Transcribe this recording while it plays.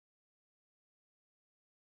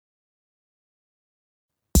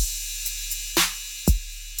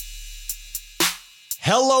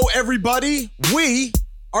Hello, everybody. We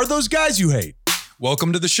are those guys you hate.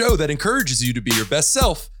 Welcome to the show that encourages you to be your best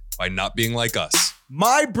self by not being like us.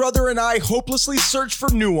 My brother and I hopelessly search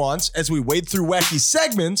for nuance as we wade through wacky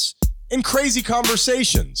segments and crazy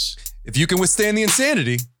conversations. If you can withstand the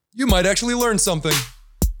insanity, you might actually learn something.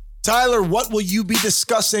 Tyler, what will you be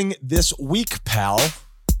discussing this week, pal?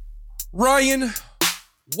 Ryan,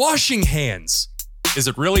 washing hands. Is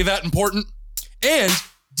it really that important? And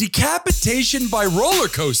decapitation by roller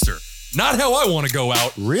coaster. Not how I want to go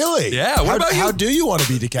out. Really? Yeah, what about you? How do you want to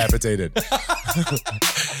be decapitated?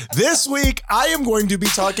 This week, I am going to be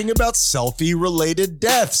talking about selfie-related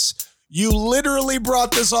deaths. You literally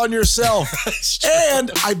brought this on yourself.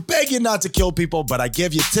 And I beg you not to kill people, but I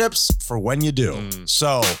give you tips for when you do.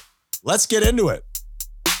 So let's get into it.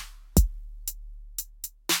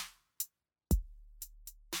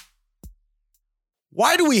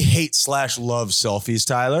 Why do we hate/love selfies,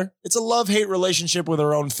 Tyler? It's a love-hate relationship with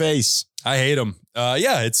our own face. I hate them.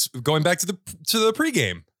 It's going back to the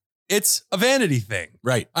pregame. It's a vanity thing.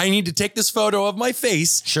 Right. I need to take this photo of my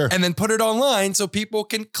face and then put it online so people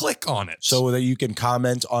can click on it. So that you can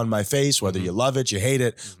comment on my face, whether you love it, you hate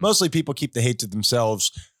it. Mostly people keep the hate to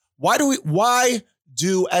themselves. Why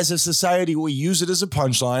do as a society we use it as a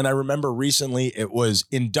punchline? I remember recently it was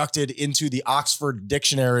inducted into the Oxford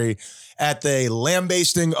Dictionary at the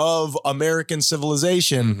lambasting of American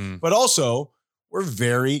civilization, but also we're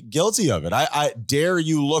very guilty of it. I dare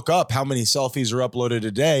you look up how many selfies are uploaded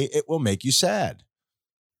a day. It will make you sad.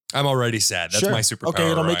 I'm already sad. That's my superpower.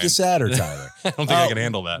 Okay, it'll make you sadder, Tyler. I don't think I can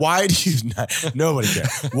handle that. Why do you not? Nobody can.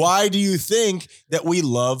 Why do you think that we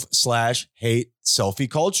love/hate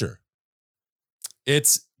selfie culture?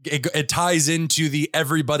 It ties into the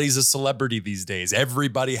everybody's a celebrity these days.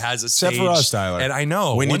 Everybody has a stage. Except for us, Tyler. And I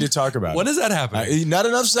know. We need to talk about it. When is that happening? Not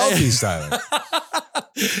enough selfies, Tyler.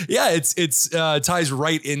 Yeah, it's ties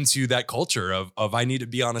right into that culture of I need to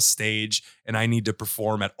be on a stage and I need to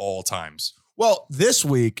perform at all times. Well, this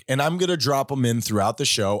week, and I'm going to drop them in throughout the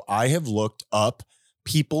show, I have looked up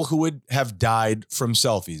people who would have died from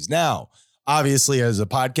selfies. Now, obviously, as a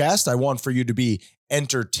podcast, I want for you to be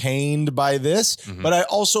entertained by this, but I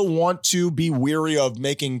also want to be weary of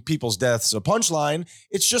making people's deaths a punchline.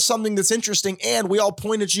 It's just something that's interesting, and we all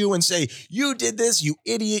point at you and say, "You did this, you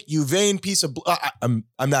idiot, you vain piece of." I'm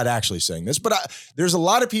not actually saying this, but there's a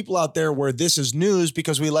lot of people out there where this is news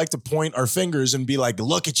because we like to point our fingers and be like,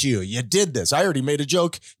 "Look at you, you did this." I already made a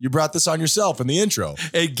joke. You brought this on yourself in the intro.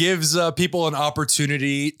 It gives people an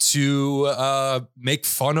opportunity to make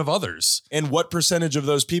fun of others. And what percentage of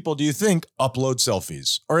those people do you think upload selfies?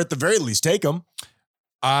 Or at the very least, take them.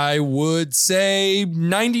 I would say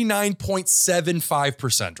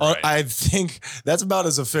 99.75%. Right. I think that's about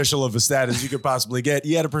as official of a stat as you could possibly get.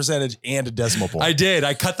 You had a percentage and a decimal point. I did.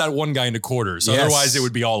 I cut that one guy into quarters. Yes. Otherwise, it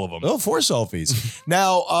would be all of them. Oh, 4 selfies.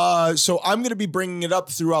 Now, so I'm going to be bringing it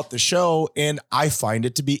up throughout the show, and I find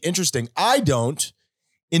it to be interesting. I don't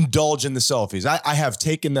indulge in the selfies. I have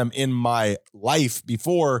taken them in my life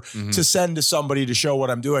before to send to somebody to show what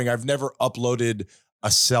I'm doing. I've never uploaded a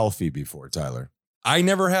selfie before, Tyler. I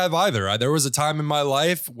never have either. There was a time in my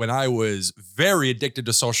life when I was very addicted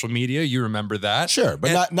to social media. You remember that? Sure,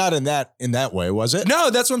 but not in that way, was it? No,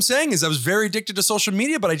 that's what I'm saying is I was very addicted to social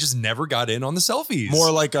media, but I just never got in on the selfies. More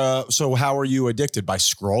like so how are you addicted? By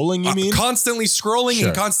scrolling, you mean? Constantly scrolling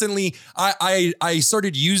and constantly I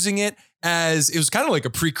started using it as it was kind of like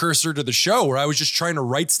a precursor to the show where I was just trying to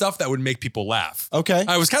write stuff that would make people laugh. Okay.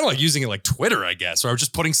 I was kind of like using it like Twitter, I guess, where I was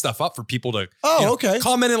just putting stuff up for people to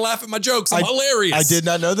comment and laugh at my jokes. I'm hilarious. I did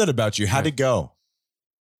not know that about you. How'd it go?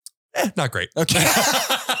 Not great. Okay.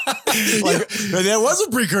 That was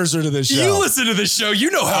a precursor to this show. You listen to this show.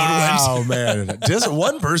 You know how it went. Oh, man. Just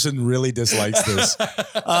one person really dislikes this.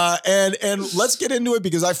 And let's get into it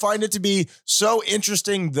because I find it to be so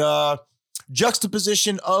interesting. The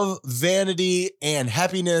juxtaposition of vanity and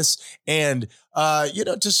happiness and,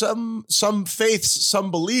 to some faiths,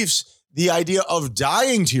 some beliefs, the idea of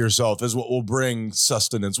dying to yourself is what will bring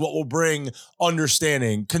sustenance, what will bring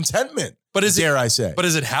understanding, contentment. But dare I say? But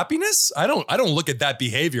is it happiness? I don't look at that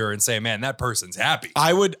behavior and say, man, that person's happy.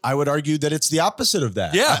 I would argue that it's the opposite of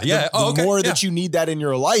that. Yeah. The more that you need that in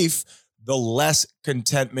your life, the less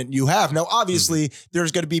contentment you have. Now, obviously,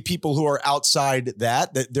 there's going to be people who are outside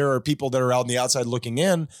that there are people that are out on the outside looking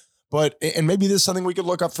in, and maybe this is something we could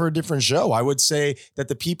look up for a different show. I would say that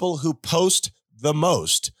the people who post the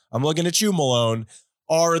most, I'm looking at you, Malone,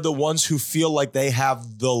 are the ones who feel like they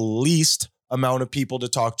have the least amount of people to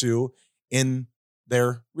talk to in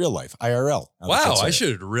their real life, IRL. Wow, I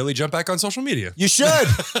should really jump back on social media. You should.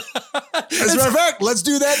 As a matter of fact, let's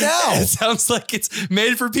do that now. It sounds like it's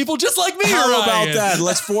made for people just like me, How Ryan. about that?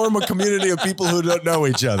 Let's form a community of people who don't know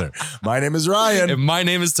each other. My name is Ryan. And my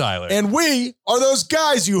name is Tyler. And we are those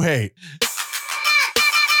guys you hate.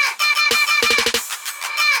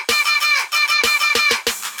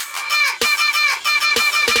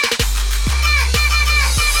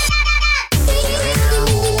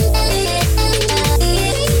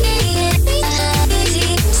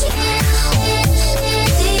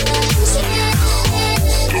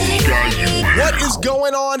 What is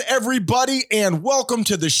going on, everybody? And welcome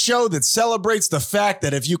to the show that celebrates the fact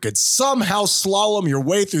that if you could somehow slalom your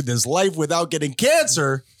way through this life without getting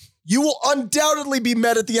cancer, you will undoubtedly be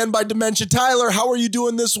met at the end by dementia. Tyler, how are you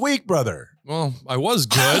doing this week, brother? Well, I was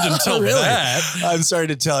good until Really? that. I'm sorry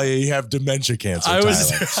to tell you have dementia cancer, I was.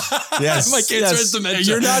 Tyler. Yes, My cancer is dementia.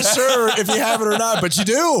 You're not sure if you have it or not, but you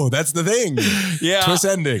do. That's the thing. Yeah. Twist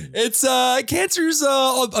ending. It's cancer's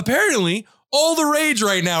apparently all the rage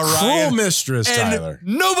right now, Ryan. Cruel mistress, And Tyler.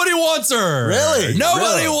 nobody wants her. Really?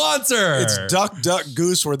 Nobody Really? wants her. It's duck, duck,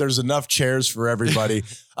 goose where there's enough chairs for everybody.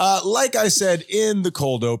 Like I said in the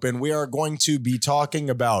cold open, we are going to be talking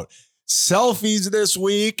about selfies this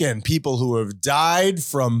week and people who have died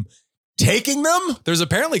from taking them. There's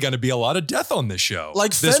apparently going to be a lot of death on this show.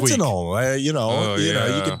 Like this week. fentanyl, you know, you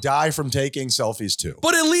yeah. could die from taking selfies too.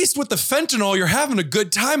 But at least with the fentanyl, you're having a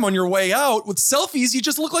good time on your way out. With selfies, you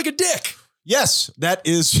just look like a dick. Yes, that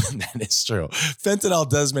is true. Fentanyl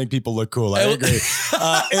does make people look cool. I agree.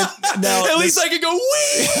 And now At least I can go,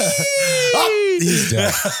 wee! Oh, he's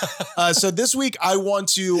dead. So this week I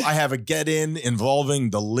have a get-in involving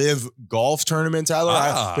the Live Golf Tournament,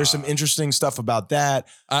 Tyler. There's some interesting stuff about that.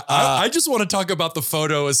 I just want to talk about the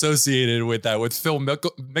photo associated with that, with Phil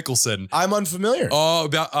Mickelson. I'm unfamiliar.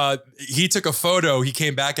 He took a photo. He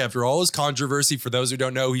came back after all his controversy. For those who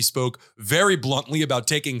don't know, he spoke very bluntly about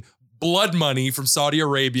taking blood money from Saudi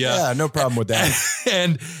Arabia. Yeah, no problem with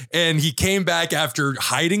that. And he came back after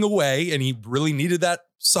hiding away, and he really needed that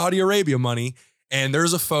Saudi Arabia money. And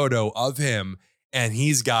there's a photo of him, and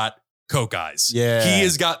he's got coke eyes. Yeah. He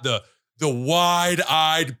has got the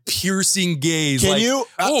wide-eyed, piercing gaze. Can like, you?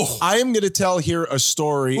 Oh. I am going to tell here a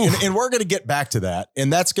story, and we're going to get back to that.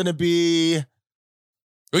 And that's going to be...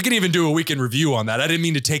 We can even do a weekend review on that. I didn't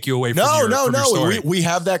mean to take you away from your story. We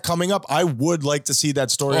have that coming up. I would like to see that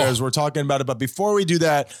story as we're talking about it. But before we do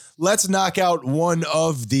that, let's knock out one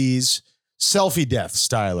of these selfie deaths,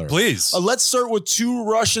 Tyler. Please. Let's start with 2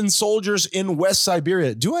 Russian soldiers in West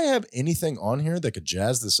Siberia. Do I have anything on here that could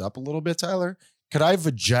jazz this up a little bit, Tyler? Could I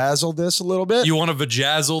vajazzle this a little bit? You want to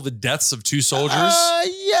vajazzle the deaths of 2 soldiers?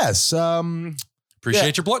 Yes.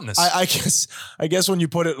 Appreciate your bluntness. I guess when you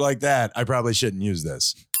put it like that, I probably shouldn't use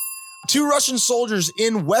this. 2 Russian soldiers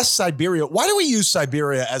in West Siberia. Why do we use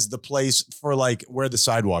Siberia as the place for like where the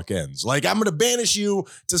sidewalk ends? Like, I'm going to banish you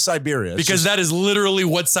to Siberia. Because that is literally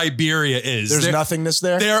what Siberia is. There's nothingness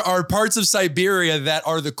there? There are parts of Siberia that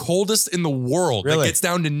are the coldest in the world. Really? It gets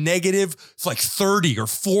down to negative like 30 or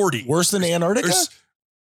 40. Worse than Antarctica?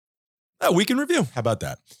 We can review. How about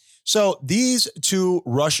that? So these 2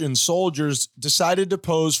 Russian soldiers decided to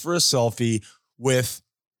pose for a selfie with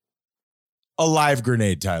a live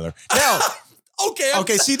grenade, Tyler. Now,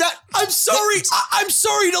 okay. See that? I'm sorry. I'm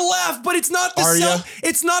sorry to laugh, but it's not the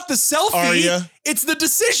it's not the selfie. Are ya? It's the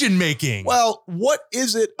decision making. Well, what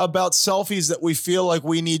is it about selfies that we feel like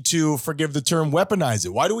we need to, forgive the term, weaponize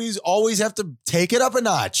it? Why do we always have to take it up a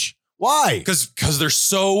notch? Why? Because they're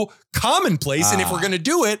so commonplace, and if we're going to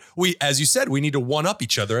do it, as you said, we need to one up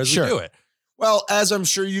each other as we do it. Well, as I'm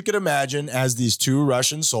sure you could imagine, as these 2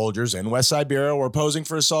 Russian soldiers in West Siberia were posing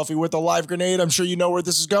for a selfie with a live grenade, I'm sure you know where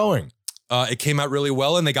this is going. It came out really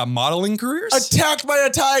well, and they got modeling careers. Attacked by a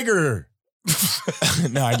tiger.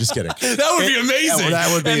 No, I'm just kidding. That would be amazing.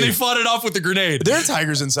 That would be. And they fought it off with the grenade. There are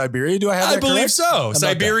tigers in Siberia. Do I have that I believe correct? so.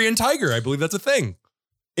 Siberian tiger. I believe that's a thing.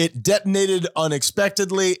 It detonated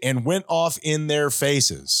unexpectedly and went off in their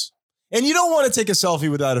faces. And you don't want to take a selfie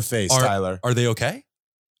without a face, Tyler. Are they okay?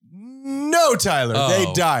 No, Tyler,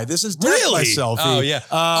 they died. This is death by selfie. Oh, yeah.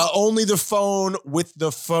 Only the phone with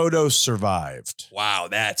the photo survived. Wow,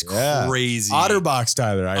 that's crazy. Otterbox,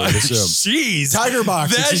 Tyler, I would assume. Jeez. Tiger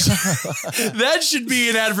box. That should be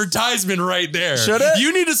an advertisement right there. Should it?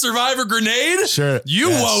 You need a survivor grenade? Sure. You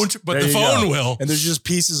won't, but the phone will. And there's just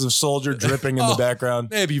pieces of soldier dripping in the background.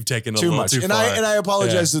 Maybe you've taken too much. Too far. And I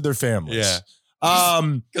apologize to their families. Yeah.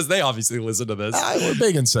 Because they obviously listen to this. We're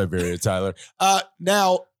big in Siberia, Tyler.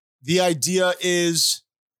 Now, the idea is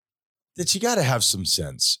that you got to have some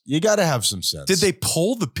sense. You got to have some sense. Did they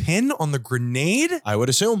pull the pin on the grenade? I would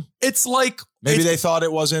assume. It's like Maybe they thought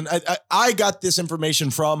it wasn't. I got this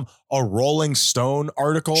information from a Rolling Stone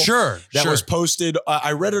article. That was posted.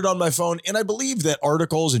 I read it on my phone, and I believe that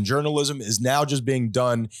articles and journalism is now just being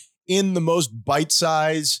done in the most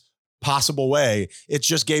bite-sized possible way. It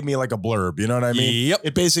just gave me like a blurb. You know what I mean? Yep.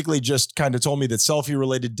 It basically just kind of told me that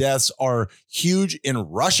selfie-related deaths are huge in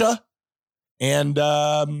Russia, and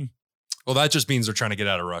well, that just means they're trying to get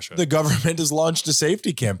out of Russia. the government has launched a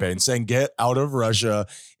safety campaign saying get out of Russia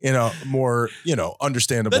in a more,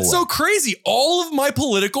 understandable That's way. so crazy. All of my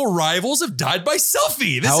political rivals have died by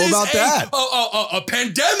selfie. This How is about that? A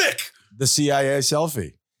pandemic. The CIA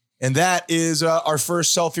selfie. And that is our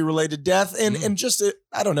first selfie-related death. And just,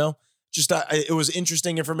 I don't know, just it was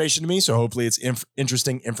interesting information to me. So hopefully it's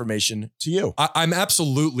interesting information to you. I'm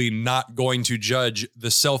absolutely not going to judge the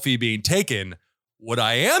selfie being taken. What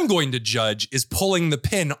I am going to judge is pulling the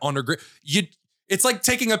pin on a it's like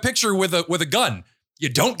taking a picture with a gun. You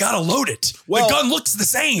don't gotta load it. Well, the gun looks the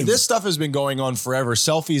same. This stuff has been going on forever.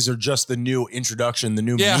 Selfies are just the new introduction, the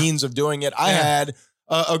new means of doing it. I had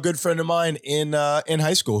a good friend of mine in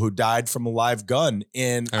high school who died from a live gun,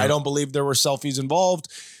 and I don't believe there were selfies involved.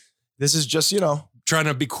 This is just, trying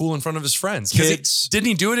to be cool in front of his friends. Kids. Didn't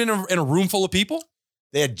he do it in a room full of people?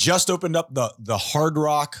 They had just opened up the Hard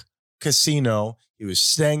Rock Casino. He was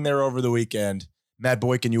staying there over the weekend. Matt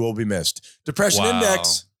Boykin, you will be missed. Depression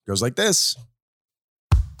Index goes like this.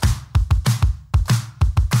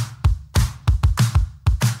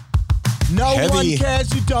 No one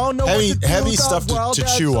cares, you don't know heavy stuff to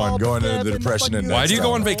chew on going into the Depression Index. Why do you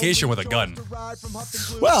go on vacation with a gun?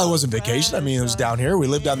 Well, it wasn't vacation. I mean, it was down here. We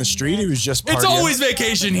lived down the street. He was just partying. It's always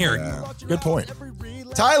vacation here. Good point.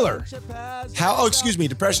 Tyler,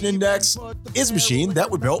 Depression Index is a machine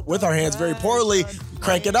that we built with our hands very poorly. We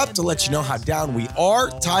crank it up to let you know how down we are.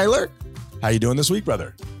 Tyler, how you doing this week,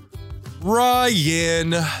 brother?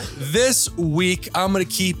 Ryan, this week I'm going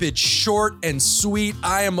to keep it short and sweet.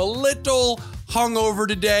 I am a little hungover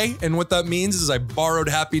today, and what that means is I borrowed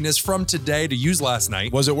happiness from today to use last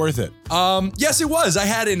night. Was it worth it? Yes, it was. I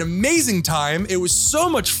had an amazing time. It was so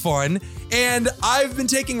much fun, and I've been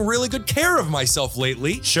taking really good care of myself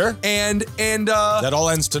lately. Sure. And that all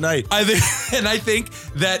ends tonight. I think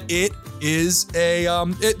that it is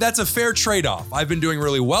that's a fair trade-off. I've been doing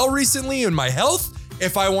really well recently in my health.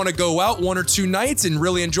 If I want to go out 1 or 2 nights and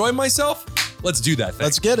really enjoy myself, let's do that thing.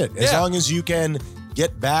 Let's get it. As long as you can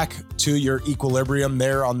get back to your equilibrium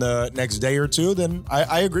there on the next day or two, then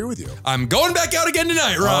I agree with you. I'm going back out again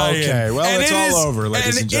tonight, Ryan. Okay, well, and it's all over,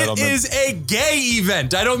 ladies and gentlemen. It is a gay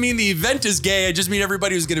event. I don't mean the event is gay. I just mean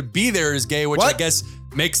everybody who's going to be there is gay, which I guess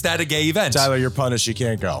makes that a gay event. Tyler, you're punished. You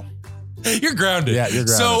can't go. You're grounded. Yeah, you're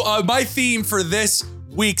grounded. So my theme for this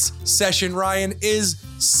week's session, Ryan, is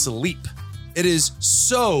sleep. It is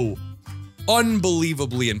so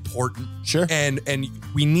unbelievably important. Sure. And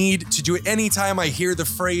we need to do it. Anytime I hear the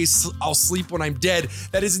phrase, I'll sleep when I'm dead,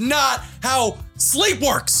 that is not how sleep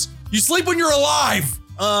works. You sleep when you're alive.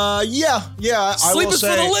 Yeah. Sleep is for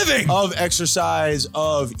the living. Of exercise,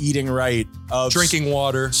 of eating right, of drinking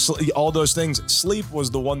water, all those things. Sleep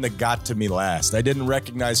was the one that got to me last. I didn't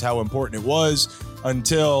recognize how important it was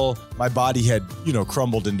until my body had,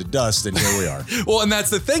 crumbled into dust, and here we are. Well, and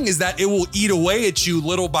that's the thing, is that it will eat away at you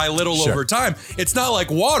little by little over time. It's not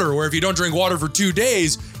like water, where if you don't drink water for 2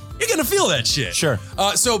 days, you're gonna feel that shit. Sure.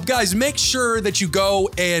 So guys, make sure that you go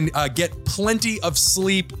and get plenty of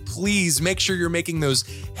sleep. Please make sure you're making those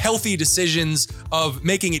healthy decisions of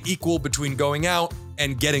making it equal between going out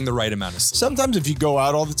and getting the right amount of sleep. Sometimes if you go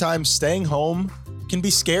out all the time, staying home can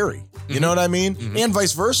be scary. You know what I mean? Mm-hmm. And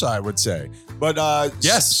vice versa, I would say. But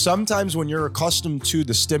yes, sometimes when you're accustomed to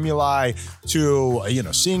the stimuli, to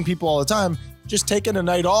seeing people all the time, just taking a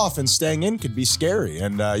night off and staying in could be scary,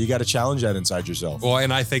 and you got to challenge that inside yourself. Well,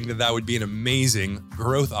 and I think that would be an amazing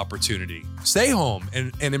growth opportunity. Stay home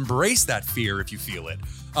and embrace that fear if you feel it.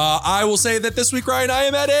 I will say that this week, Ryan, I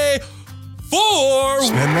am at a 4.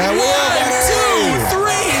 Spin that wheel.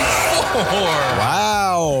 1, 2, 3, 4.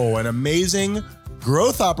 Wow, an amazing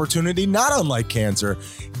growth opportunity, not unlike cancer.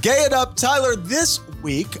 Gay it up, Tyler. This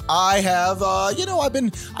week I have, I've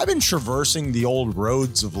been traversing the old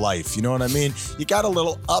roads of life. You know what I mean? You got a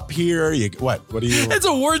little up here. What do you? It's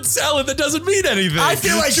a word salad that doesn't mean anything. I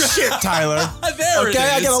feel like shit, Tyler. There it is.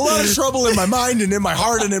 I got a lot of trouble in my mind and in my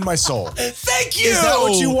heart and in my soul. Thank you. Is that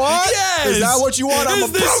what you want? Yes. Is that what you want? I'm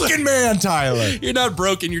a broken man, Tyler. You're not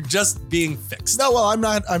broken. You're just being fixed. No, well, I'm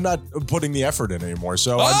not putting the effort in anymore.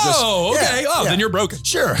 So okay. Then you're broken.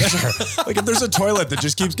 Sure. Like if there's a toilet that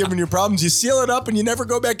just keeps giving you problems, you seal it up and you never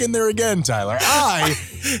go back in there again, Tyler. I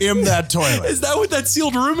am that toilet. Is that what that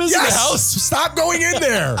sealed room is in the house? Stop going in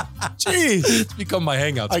there. Jeez. It's become my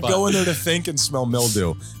hangout spot. I go in there to think and smell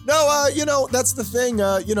mildew. No, that's the thing.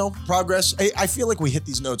 Progress. I feel like we hit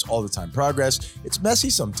these notes all the time. Progress. It's messy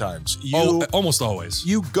sometimes. Almost always.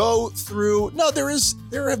 You go through. No,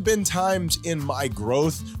 there have been times in my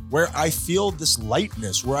growth where I feel this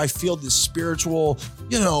lightness, where I feel this spiritual,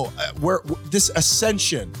 where this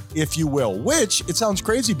ascension, if you will, which it sounds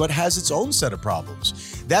crazy, but has its own set of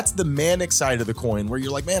problems. That's the manic side of the coin, where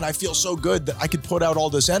you're like, man, I feel so good that I could put out all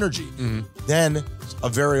this energy. Mm-hmm. Then,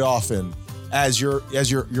 very often, as you're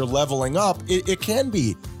leveling up, it can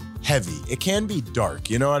be heavy. It can be dark.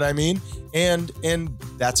 You know what I mean? And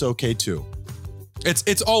that's okay too.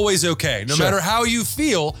 It's always okay. No matter how you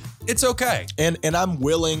feel, it's okay. And I'm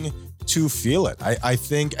willing to feel it. I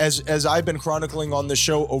think as I've been chronicling on the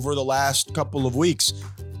show over the last couple of weeks,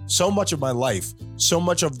 so much of my life, so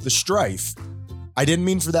much of the strife, I didn't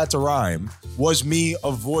mean for that to rhyme, was me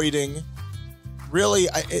avoiding. Really,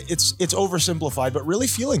 it's oversimplified, but really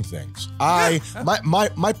feeling things.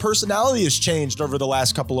 My personality has changed over the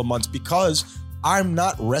last couple of months because I'm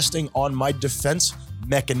not resting on my defense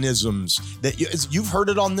mechanisms that you've heard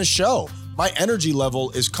it on this show. My energy level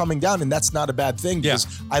is coming down, and that's not a bad thing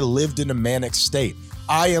because I lived in a manic state.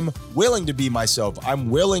 I am willing to be myself. I'm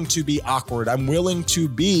willing to be awkward. I'm willing to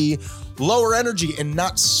be lower energy and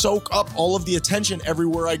not soak up all of the attention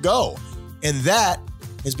everywhere I go. And that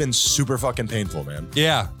has been super fucking painful, man.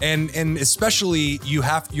 Yeah, and especially you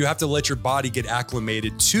have to let your body get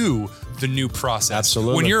acclimated to the new process.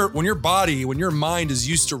 Absolutely. When your mind is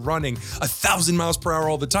used to running 1,000 miles per hour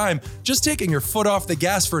all the time, just taking your foot off the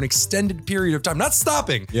gas for an extended period of time, not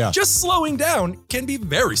stopping, just slowing down can be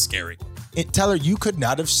very scary. Tyler, you could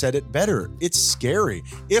not have said it better. It's scary.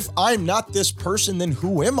 If I'm not this person, then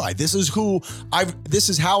who am I? This is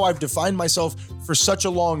how I've defined myself for such a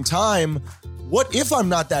long time. What if I'm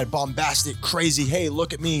not that bombastic, crazy, hey,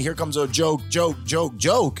 look at me, here comes a joke.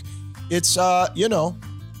 It's,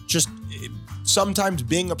 just sometimes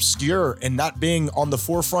being obscure and not being on the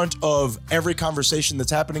forefront of every conversation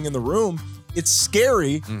that's happening in the room. It's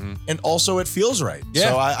scary, and also it feels right. Yeah.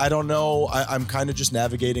 So I don't know. I'm kind of just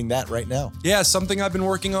navigating that right now. Yeah, something I've been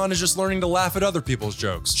working on is just learning to laugh at other people's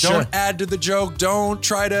jokes. Sure. Don't add to the joke. Don't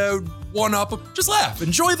try to one-up. Just laugh.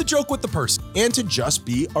 Enjoy the joke with the person. And to just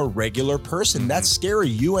be a regular person. That's scary.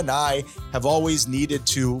 You and I have always needed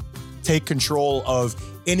to take control of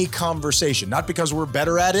any conversation, not because we're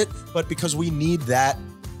better at it, but because we need that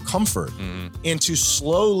comfort. And to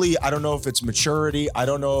slowly, I don't know if it's maturity, I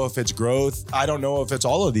don't know if it's growth, I don't know if it's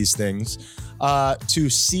all of these things, to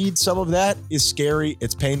seed some of that is scary,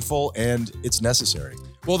 it's painful, and it's necessary.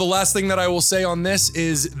 Well, the last thing that I will say on this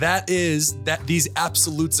is that these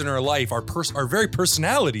absolutes in our life, our very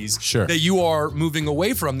personalities that you are moving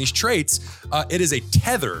away from, these traits, it is a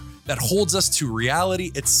tether that holds us to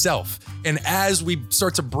reality itself. And as we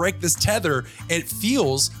start to break this tether, it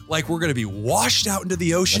feels like we're going to be washed out into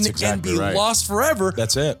the ocean and be lost forever.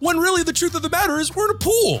 That's it. When really the truth of the matter is we're in a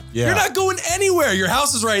pool. Yeah. You're not going anywhere. Your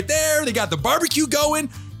house is right there. They got the barbecue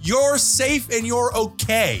going. You're safe and you're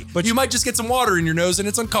okay. But you might just get some water in your nose and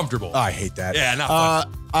it's uncomfortable. I hate that. Yeah,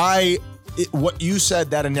 not fun. What you said,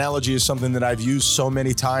 that analogy is something that I've used so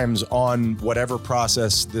many times on whatever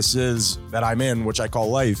process this is that I'm in, which I call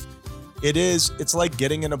life. It's like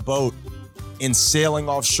getting in a boat and sailing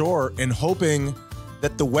offshore and hoping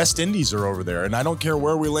that the West Indies are over there. And I don't care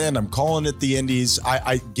where we land. I'm calling it the Indies.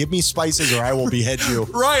 I give me spices or I will behead you.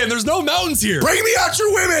 Ryan, there's no mountains here. Bring me out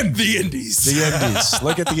your women. The Indies. The Indies.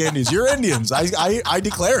 Look at the Indies. You're Indians. I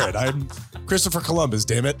declare it. I'm Christopher Columbus,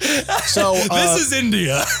 damn it. So this is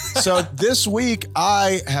India. So this week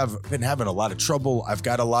I have been having a lot of trouble. I've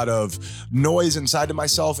got a lot of noise inside of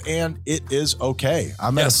myself, and it is okay.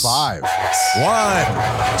 I'm at a 5. 1, 2, 3, 4,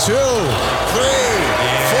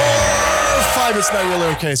 5. It's not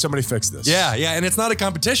really okay. Somebody fix this. Yeah, and it's not a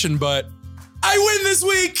competition, but I win this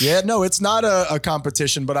week. Yeah, no, it's not a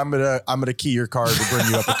competition, but I'm gonna key your card to bring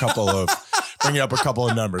you up a couple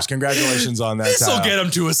of numbers. Congratulations on that. This will get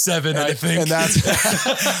them to a 7, I think. And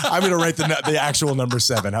that's I'm gonna write the actual number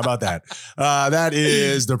 7. How about that? That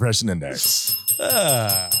is Depression Index.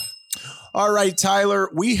 All right, Tyler,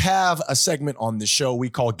 we have a segment on the show we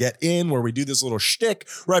call Get In, where we do this little shtick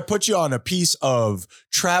where I put you on a piece of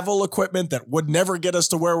travel equipment that would never get us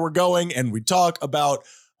to where we're going, and we talk about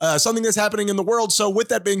something that's happening in the world. So with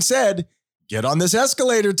that being said, get on this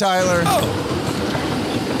escalator, Tyler. Oh.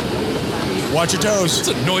 Watch your toes. It's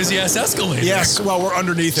a noisy-ass escalator. Yes, well, we're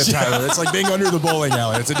underneath it, Tyler. It's like being under the bowling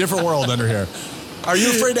alley. It's a different world under here. Are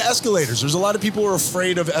you afraid of escalators? There's a lot of people who are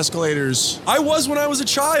afraid of escalators. I was when I was a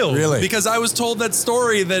child. Really? Because I was told that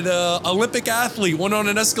story that Olympic athlete went on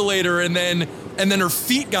an escalator and then her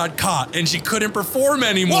feet got caught and she couldn't perform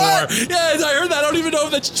anymore. What? Yes, I heard that. I don't even know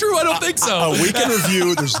if that's true. I don't think so. A weekend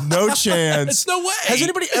review, there's no chance. There's no way. Has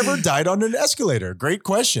anybody ever died on an escalator? Great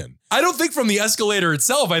question. I don't think from the escalator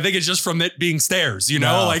itself. I think it's just from it being stairs, you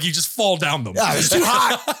know? No. Like you just fall down them. Yeah, it's too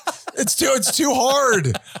hot. It's too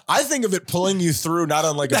hard. I think of it pulling you through, not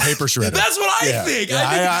on like a paper shredder. That's what I Yeah. think.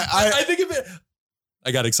 Yeah, I think of it.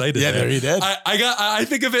 I got excited. Yeah, there you did. I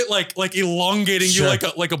think of it like elongating Sure. you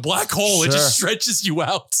like a black hole. It Sure. just stretches you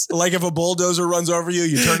out. Like if a bulldozer runs over you,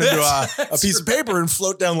 you turn into a piece of paper and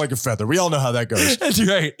float down like a feather. We all know how that goes. That's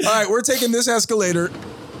right. All right, we're taking this escalator.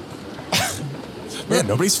 Man,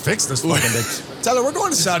 nobody's fixed this fucking thing. Tyler, we're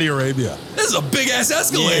going to Saudi Arabia. This is a big ass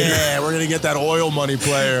escalator. Yeah, we're going to get that oil money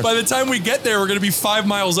player. By the time we get there, we're going to be 5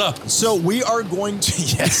 miles up. So we are going to,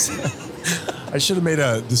 yes. I should have made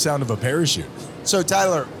the sound of a parachute. So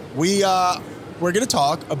Tyler, we're going to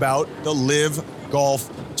talk about the Live Golf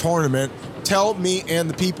Tournament. Tell me and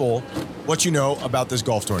the people what you know about this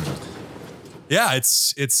golf tournament. Yeah,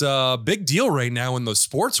 it's a big deal right now in the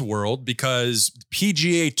sports world because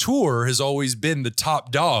PGA Tour has always been the top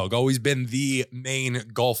dog, always been the main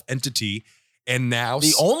golf entity. And now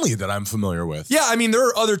The only that I'm familiar with. yeah, I mean, there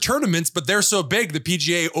are other tournaments, but they're so big, the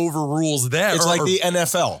PGA overrules them. It's like the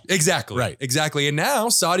NFL. Exactly. Right. Exactly. And now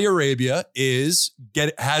Saudi Arabia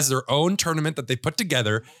has their own tournament that they put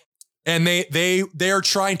together. And they are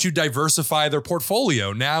trying to diversify their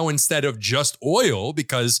portfolio now instead of just oil,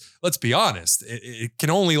 because let's be honest, it can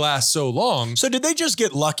only last so long. So did they just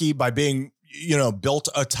get lucky by being, built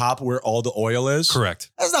atop where all the oil is? Correct.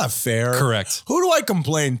 That's not fair. Correct. Who do I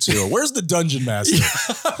complain to? Where's the dungeon master?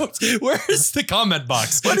 Where's the comment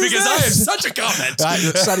box? What is Because I have this? such a comment.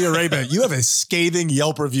 Saudi Arabia, you have a scathing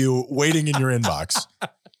Yelp review waiting in your inbox.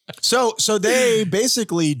 So they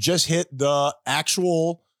basically just hit the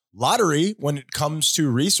actual lottery when it comes to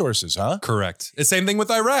resources, huh? Correct. It's same thing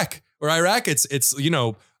with Iraq. Or Iraq, it's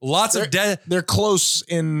lots of They're close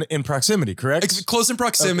in proximity, correct? It's close in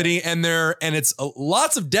proximity, and it's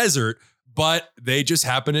lots of desert, but they just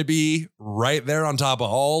happen to be right there on top of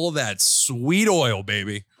all of that sweet oil,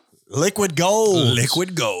 baby. Liquid gold.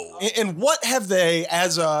 Liquid gold. And what have they,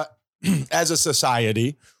 as a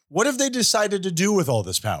society, what have they decided to do with all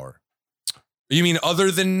this power? You mean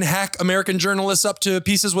other than hack American journalists up to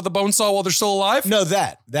pieces with a bone saw while they're still alive? No,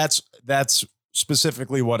 that's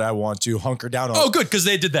specifically what I want to hunker down on. Oh, good, because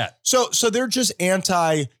they did that. So they're just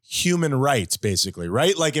anti-human rights, basically,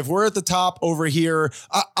 right? Like if we're at the top over here,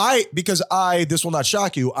 this will not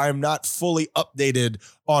shock you, I'm not fully updated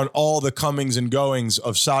on all the comings and goings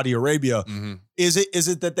of Saudi Arabia. Mm-hmm. Is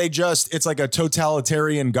it that it's like a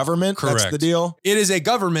totalitarian government? Correct. That's the deal? It is a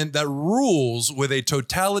government that rules with a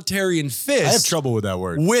totalitarian fist. I have trouble with that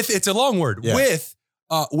word. It's a long word. Yeah.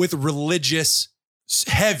 With religious,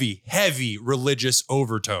 heavy religious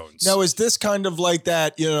overtones. Now, is this kind of like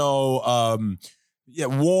that,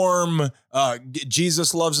 warm,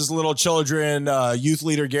 Jesus loves his little children, youth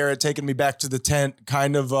leader Garrett taking me back to the tent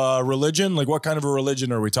kind of religion? Like what kind of a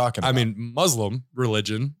religion are we talking about? I mean, Muslim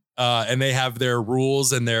religion. And they have their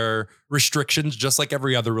rules and their restrictions, just like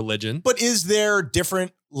every other religion. But is there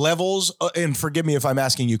different levels? And forgive me if I'm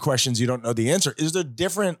asking you questions you don't know the answer. Is there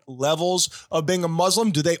different levels of being a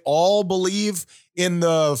Muslim? Do they all believe in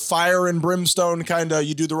the fire and brimstone kind of,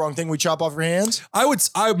 you do the wrong thing, we chop off your hands?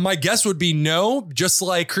 My guess would be no. Just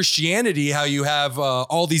like Christianity, how you have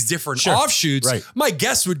all these different offshoots. Right. My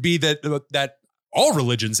guess would be that all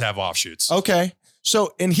religions have offshoots. Okay.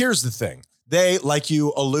 So, and here's the thing. They, like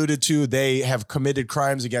you alluded to, they have committed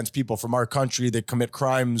crimes against people from our country. They commit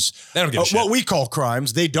crimes. They don't give a shit. What we call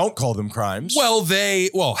crimes. They don't call them crimes. Well,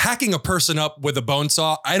 hacking a person up with a bone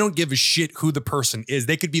saw, I don't give a shit who the person is.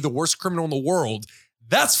 They could be the worst criminal in the world.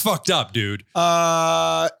 That's fucked up, dude.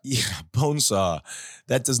 Yeah, bone saw.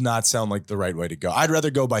 That does not sound like the right way to go. I'd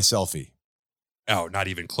rather go by selfie. Oh, not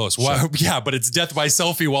even close. Well, yeah, but it's death by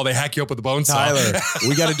selfie while they hack you up with a bone saw. Tyler,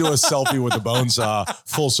 we got to do a selfie with a bone saw,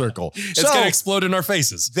 full circle. It's going to explode in our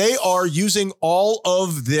faces. They are using all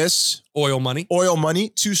of this oil money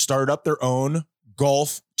to start up their own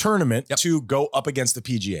golf tournament to go up against the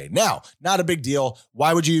PGA. Now, not a big deal.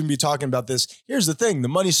 Why would you even be talking about this? Here's the thing. The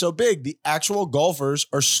money's so big, the actual golfers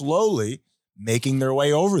are slowly making their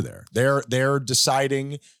way over there. They're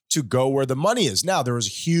deciding to go where the money is. Now, there was a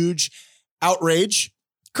huge outrage.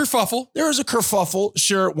 Kerfuffle. There was a kerfuffle,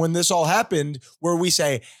 sure, when this all happened, where we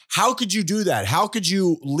say, how could you do that? How could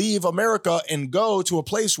you leave America and go to a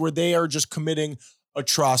place where they are just committing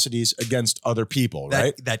atrocities against other people,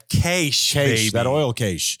 right? That cash, baby. That oil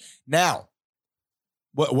cash. Now,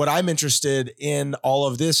 what I'm interested in all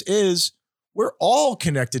of this is we're all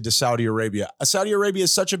connected to Saudi Arabia. Saudi Arabia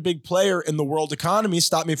is such a big player in the world economy.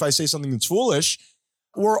 Stop me if I say something that's foolish.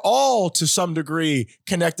 We're all, to some degree,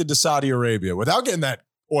 connected to Saudi Arabia without getting that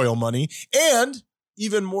oil money. And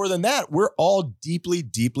even more than that, we're all deeply,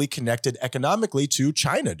 deeply connected economically to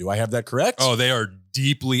China. Do I have that correct? Oh, they are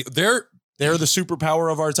deeply, they're the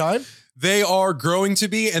superpower of our time. They are growing to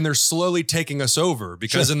be, and they're slowly taking us over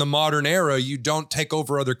because in the modern era, you don't take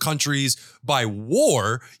over other countries by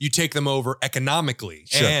war. You take them over economically.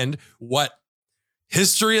 Sure. And what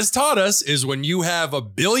history has taught us is when you have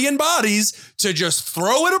 1 billion bodies to just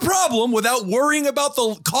throw at a problem without worrying about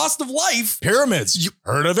the cost of life. Pyramids. You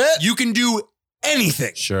heard of it? You can do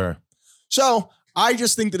anything. Sure. So I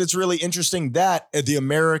just think that it's really interesting that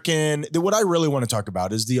what I really want to talk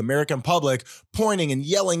about is the American public pointing and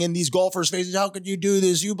yelling in these golfers' faces, how could you do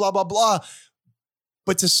this? You blah, blah, blah.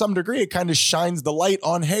 But to some degree, it kind of shines the light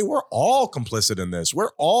on, hey, we're all complicit in this.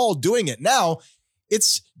 We're all doing it. Now,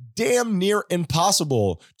 it's damn near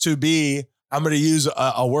impossible to be, I'm going to use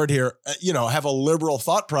a word here, have a liberal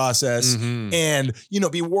thought process and,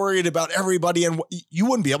 be worried about everybody. And you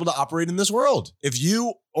wouldn't be able to operate in this world if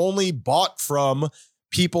you only bought from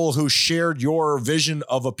people who shared your vision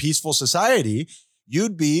of a peaceful society.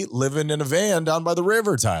 You'd be living in a van down by the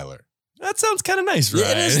river, Tyler. That sounds kind of nice, right?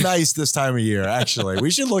 Yeah, it is nice this time of year, actually.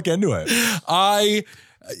 We should look into it.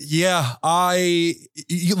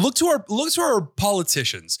 You look to our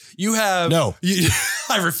politicians. You have no.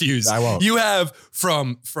 I refuse. I won't. You have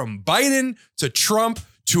from Biden to Trump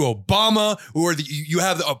to Obama, we're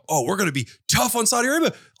going to be tough on Saudi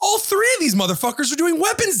Arabia. All three of these motherfuckers are doing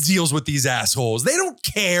weapons deals with these assholes. They don't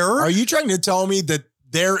care. Are you trying to tell me that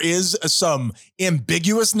there is some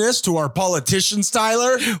ambiguousness to our politicians,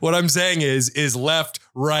 Tyler? What I'm saying is left,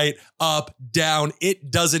 right, up, down. It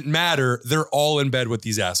doesn't matter. They're all in bed with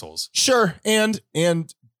these assholes. Sure. And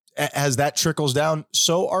as that trickles down,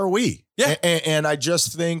 so are we. Yeah. And I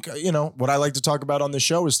just think, what I like to talk about on the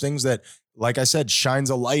show is things that, like I said, shines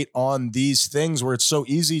a light on these things where it's so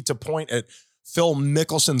easy to point at Phil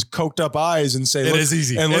Mickelson's coked up eyes and say, it is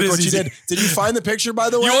easy. And look what you did. Did you find the picture, by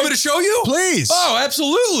the way? You want me to show you? Please. Oh,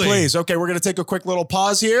 absolutely. Please. Okay, we're going to take a quick little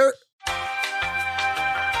pause here.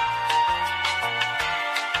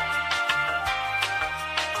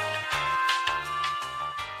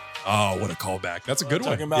 Oh, what a callback. That's a good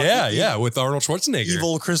one. About yeah, with Arnold Schwarzenegger.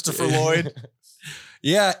 Evil Christopher Lloyd.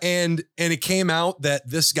 Yeah, and it came out that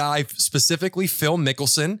this guy, specifically Phil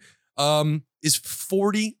Mickelson, is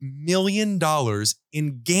 $40 million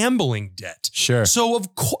in gambling debt. Sure. So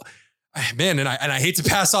of course, man, and I hate to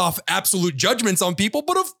pass off absolute judgments on people,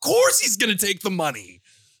 but of course he's going to take the money.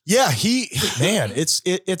 Yeah, it's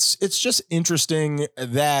just interesting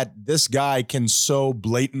that this guy can so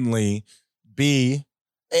blatantly be,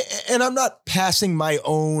 and I'm not passing my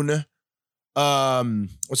own,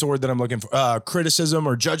 what's the word that I'm looking for? Criticism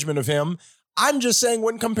or judgment of him. I'm just saying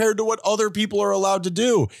when compared to what other people are allowed to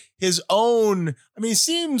do, he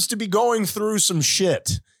seems to be going through some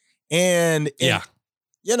shit. And yeah,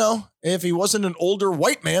 if he wasn't an older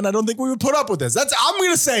white man, I don't think we would put up with this. I'm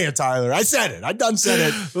going to say it, Tyler. I said it. I done said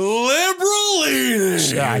it. Liberal leaning.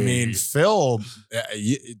 Yeah, Phil,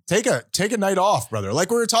 take a night off, brother.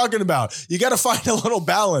 Like we were talking about, you got to find a little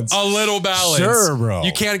balance. A little balance. Sure, bro.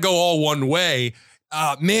 You can't go all one way.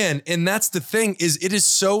 Man, and that's the thing is it is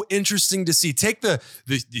so interesting to see. Take the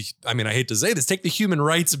I hate to say this, take the human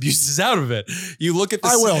rights abuses out of it. You look at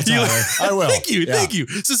this. I will, Tyler. I will. Thank you.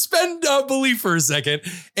 Suspend belief for a second.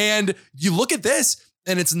 And you look at this,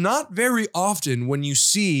 and it's not very often when you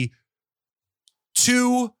see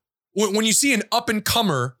when you see an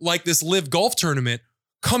up-and-comer like this Live Golf tournament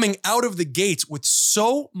coming out of the gates with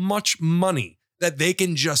so much money that they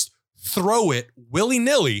can just throw it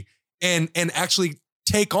willy-nilly and actually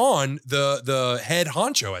take on the head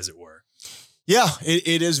honcho, as it were. Yeah,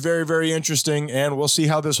 it is very, very interesting, and we'll see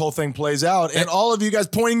how this whole thing plays out. And all of you guys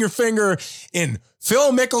pointing your finger in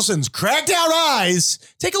Phil Mickelson's cracked out eyes,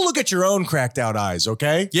 take a look at your own cracked out eyes,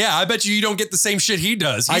 okay? Yeah, I bet you don't get the same shit he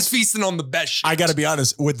does. He's feasting on the best shit. I got to be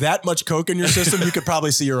honest, with that much coke in your system, you could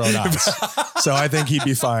probably see your own eyes. So I think he'd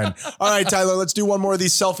be fine. All right, Tyler, let's do one more of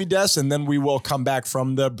these selfie deaths, and then we will come back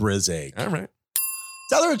from the Brizig. All right.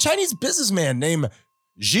 Tyler, a Chinese businessman named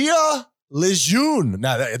Jia Lejeune.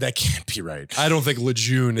 No, that can't be right. I don't think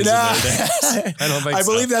Lejeune is in there. I don't think I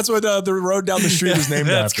believe that's what the road down the street is named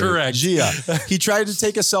that's after. That's correct. Jia. He tried to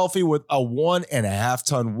take a selfie with a 1.5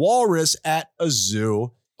 ton walrus at a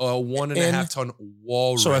zoo A 1.5 ton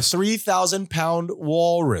walrus. So a 3,000 pound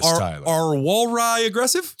walrus, Tyler. Are walrus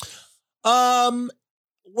aggressive?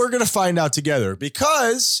 We're going to find out together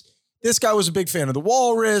because this guy was a big fan of the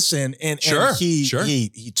walrus and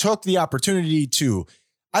he took the opportunity to,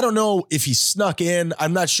 I don't know if he snuck in.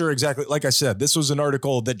 I'm not sure exactly. Like I said, this was an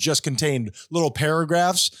article that just contained little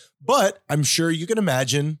paragraphs, but I'm sure you can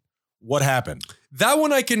imagine what happened. That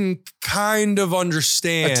one I can kind of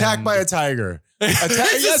understand. Attacked by a tiger. It's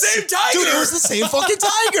the same tiger. Dude, it was the same fucking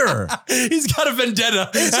tiger. He's got a vendetta.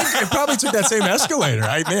 It probably took that same escalator.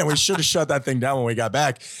 Man, we should have shut that thing down when we got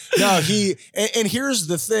back. No, and here's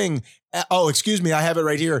the thing. Oh, excuse me. I have it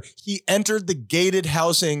right here. He entered the gated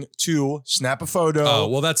housing to snap a photo. Oh,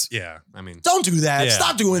 well, don't do that. Yeah.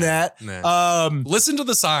 Stop doing that. Nah. Listen to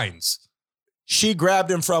the signs. She grabbed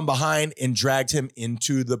him from behind and dragged him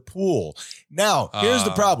into the pool. Now, here's the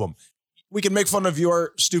problem. We can make fun of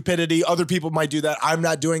your stupidity. Other people might do that. I'm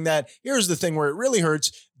not doing that. Here's the thing where it really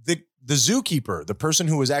hurts. The zookeeper, the person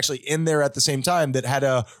who was actually in there at the same time that had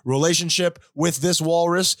a relationship with this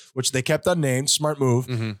walrus, which they kept unnamed, smart move,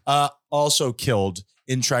 also killed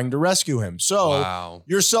in trying to rescue him. So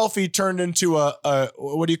your selfie turned into a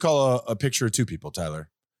what do you call a picture of two people, Tyler?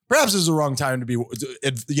 Perhaps this is the wrong time to be,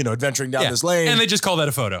 adventuring down this lane. And they just call that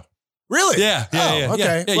a photo. Really? Yeah.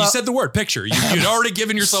 Okay. Yeah, well, you said the word picture. You'd already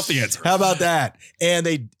given yourself the answer. How about that? And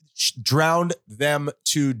they drowned them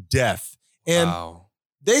to death. And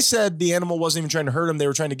they said the animal wasn't even trying to hurt him. They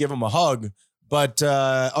were trying to give him a hug. But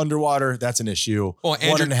underwater, that's an issue. Well,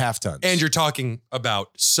 1.5 tons. And you're talking about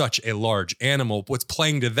such a large animal. What's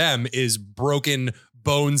playing to them is broken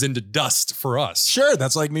bones into dust for us. Sure,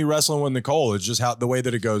 that's like me wrestling with Nicole. It's just the way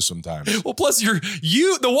that it goes sometimes. Well, plus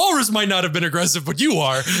the walrus might not have been aggressive, but you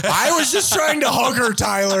are. I was just trying to hug her,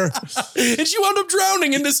 Tyler. And she wound up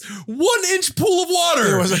drowning in this 1-inch pool of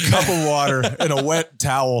water. It was a cup of water and a wet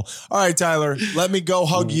towel. All right, Tyler, let me go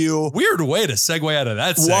hug you. Weird way to segue out of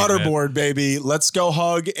that segment. Waterboard, baby. Let's go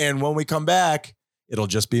hug. And when we come back, it'll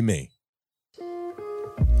just be me.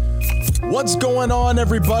 What's going on,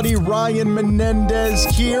 everybody? Ryan Menendez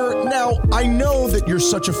here. Now, I know that you're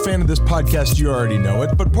such a fan of this podcast, you already know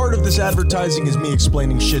it, but part of this advertising is me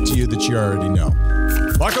explaining shit to you that you already know.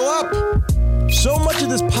 Buckle up! So much of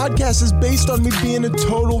this podcast is based on me being a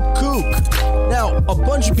total kook. Now, a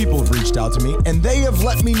bunch of people have reached out to me, and they have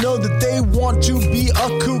let me know that they want to be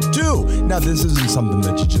a kook too. Now, this isn't something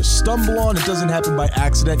that you just stumble on. It doesn't happen by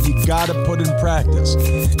accident. You gotta put in practice.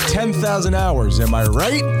 10,000 hours, am I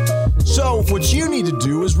right? So what you need to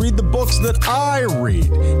do is read the books that I read.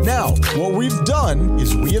 Now, what we've done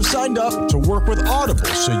is we have signed up to work with Audible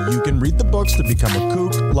so you can read the books to become a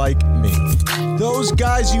kook like me.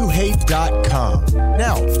 ThoseGuysYouHate.com.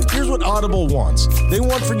 Now, here's what Audible wants. They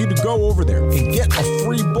want for you to go over there and get a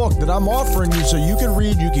free book that I'm offering you so you can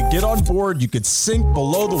read, you can get on board, you could sink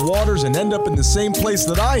below the waters and end up in the same place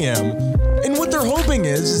that I am. And what they're hoping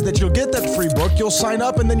is that you'll get that free book, you'll sign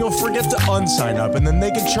up, and then you'll forget to unsign up, and then they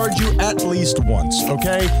can charge you at least once,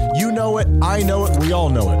 okay? You know it, I know it, we all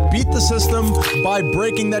know it. Beat the system by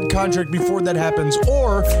breaking that contract before that happens,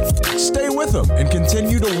 or stay with them and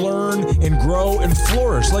continue to learn and grow and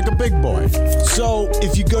flourish like a big boy. So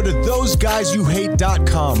if you go to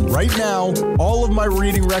ThoseGuysYouHate.com right now, all of my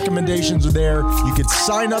reading recommendations are there. You could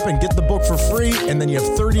sign up and get the book for free, and then you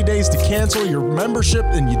have 30 days to cancel your membership,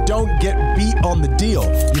 and you don't get beat on the deal.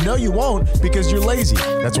 You know you won't because you're lazy.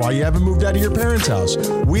 That's why you haven't moved out of your parents' house.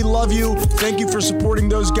 We love you. Thank you for supporting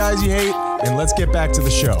Those Guys You Hate, and let's get back to the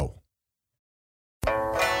show.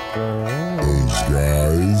 Those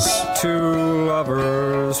guys. Two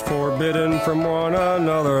lovers forbidden from one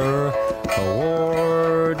another. A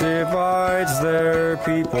war divides their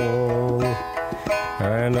people,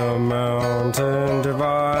 and a mountain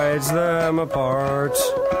divides them apart.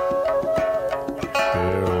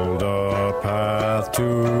 Build a path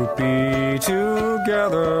to be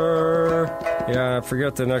together. Yeah, I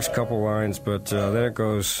forget the next couple lines, but there it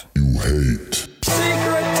goes. You hate.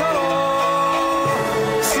 Secret tunnel,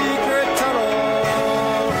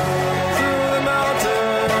 through the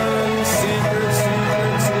mountains. Secret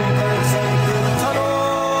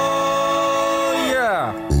tunnel,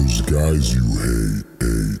 yeah. Those guys you hate.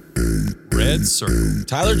 Red circle.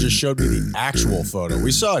 Tyler just showed me the actual photo.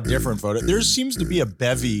 We saw a different photo. There seems to be a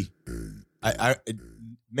bevy,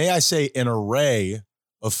 may I say an array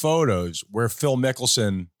of photos where Phil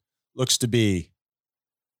Mickelson looks to be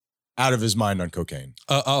out of his mind on cocaine.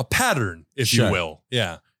 A pattern, if you will.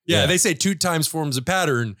 Yeah. They say 2 times forms a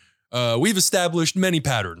pattern. We've established many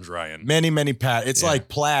patterns, Ryan. Many patterns. It's like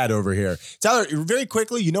plaid over here. Tyler, very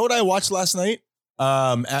quickly, you know what I watched last night?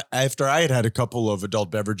 After I had a couple of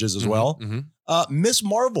adult beverages as well. Miss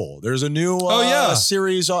Marvel. There's a new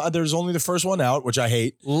series. There's only the first one out, which I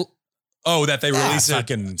hate. That they release it.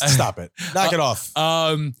 Fucking stop it. Knock it off.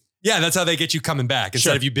 Yeah, that's how they get you coming back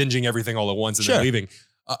instead of you binging everything all at once and then leaving.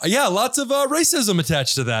 Lots of racism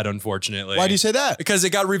attached to that, unfortunately. Why do you say that? Because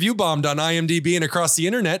it got review bombed on IMDb and across the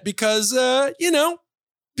internet because,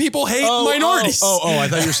 people hate minorities. I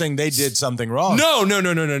thought you were saying they did something wrong. No.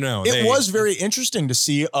 It was very interesting to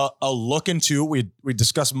see a look into, we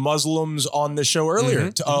discussed Muslims on the show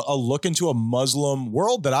earlier, a look into a Muslim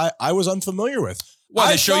world that I was unfamiliar with.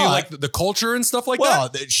 Why, they show you like the culture and stuff like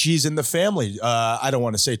that? Well, she's in the family. I don't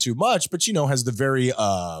want to say too much, but has the very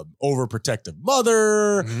overprotective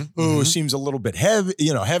mother who seems a little bit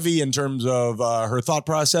heavy in terms of her thought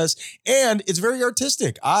process. And it's very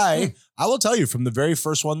artistic. I will tell you, from the very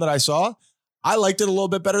first one that I saw, I liked it a little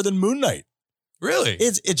bit better than Moon Knight. Really?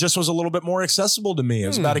 It just was a little bit more accessible to me. It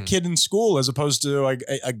was about a kid in school as opposed to like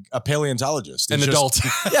a paleontologist. An adult.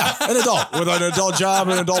 An adult with an adult job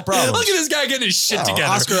and adult problems. Look at this guy getting his shit together.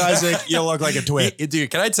 Oscar Isaac, you look like a twit. Dude,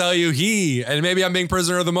 can I tell you, and maybe I'm being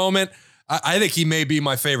prisoner of the moment, I think he may be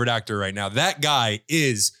my favorite actor right now. That guy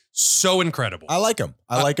is so incredible. I like him.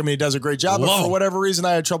 I like him. He does a great job. But for whatever reason,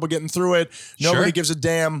 I had trouble getting through it. Nobody gives a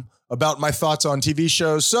damn about my thoughts on TV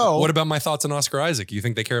shows. So what about my thoughts on Oscar Isaac? You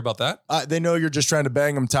think they care about that? They know you're just trying to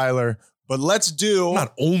bang him, Tyler. But let's do. I'm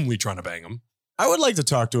not only trying to bang him. I would like to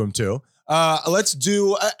talk to him too. Let's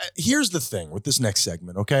do. Here's the thing with this next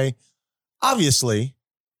segment. Okay, obviously,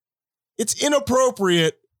 it's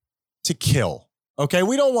inappropriate to kill. Okay,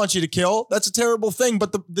 we don't want you to kill. That's a terrible thing.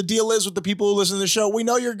 But the deal is with the people who listen to the show, we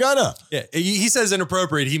know you're gonna. Yeah, he says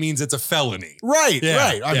inappropriate. He means it's a felony. Right,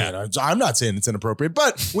 right. I mean, I'm not saying it's inappropriate,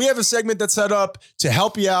 but we have a segment that's set up to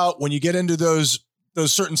help you out when you get into those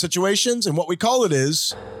certain situations. And what we call it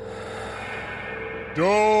is...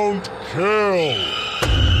 Don't kill.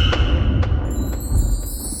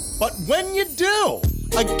 But when you do...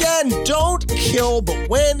 Again, don't kill, but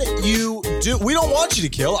when you do, we don't want you to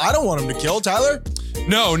kill. I don't want him to kill, Tyler.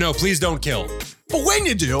 No, please don't kill. But when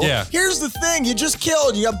you do, here's the thing: you just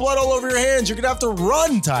killed. You got blood all over your hands. You're gonna have to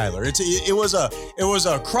run, Tyler. It was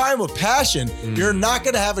a crime of passion. You're not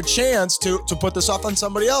gonna have a chance to put this off on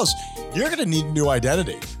somebody else. You're gonna need a new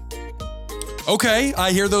identity. Okay,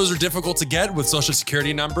 I hear those are difficult to get with social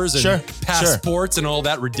security numbers and passports and all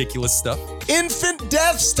that ridiculous stuff. Infant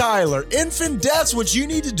deaths, Tyler. Infant deaths. What you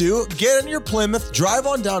need to do, get in your Plymouth, drive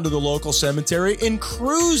on down to the local cemetery and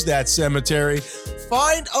cruise that cemetery.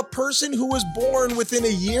 Find a person who was born within a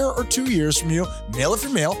year or 2 years from you. Male if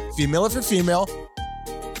you're male, female if you're female.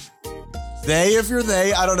 They, if you're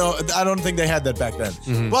they, I don't know. I don't think they had that back then.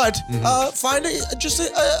 But find a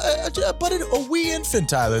wee infant,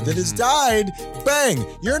 Tyler, that has died. Bang!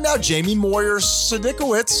 You're now Jamie Moyer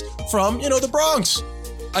Sadikowitz from, the Bronx.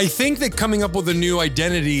 I think that coming up with a new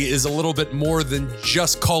identity is a little bit more than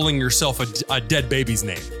just calling yourself a dead baby's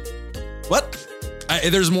name. What?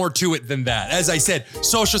 There's more to it than that. As I said,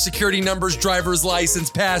 social security numbers, driver's license,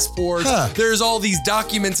 passports. There's all these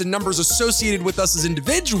documents and numbers associated with us as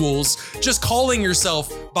individuals. Just calling yourself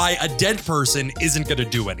by a dead person isn't going to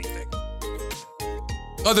do anything.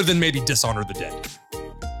 Other than maybe dishonor the dead.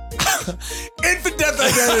 Infant death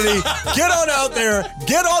identity. Get on out there.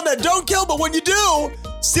 Get on that. Don't kill, but when you do,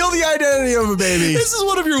 steal the identity of a baby. This is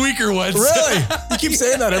one of your weaker ones. Really? You keep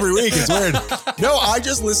saying that every week. It's weird. No, I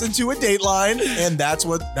just listened to a Dateline, and that's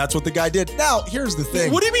what the guy did. Now, here's the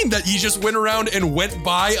thing. What do you mean that he just went around and went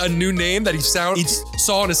by a new name that he saw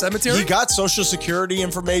in a cemetery? He got social security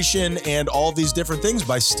information and all these different things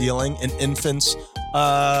by stealing an infant's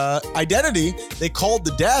identity. They called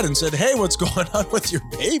the dad and said, "Hey, what's going on with your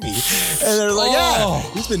baby?" And they're like, "Yeah,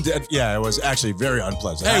 he's been dead." Yeah, it was actually very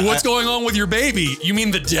unpleasant. Hey, what's going on with your baby? You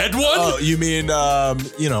mean the dead one? Oh, you mean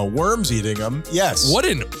worms eating them? Yes. What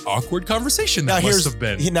an awkward conversation that must have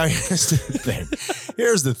been. Now here's the thing.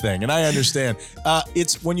 Here's the thing, and I understand.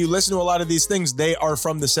 It's when you listen to a lot of these things, they are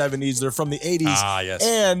from the 70s, they're from the 80s. Yes.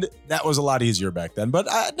 And that was a lot easier back then. But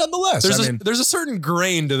nonetheless, there's a certain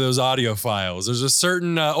grain to those audio files. There's a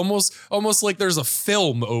certain almost like there's a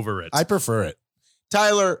film over it. I prefer it.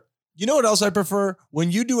 Tyler, you know what else I prefer?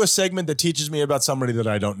 When you do a segment that teaches me about somebody that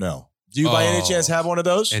I don't know. Do you by any chance have one of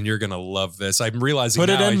those? And you're going to love this. I'm realizing Put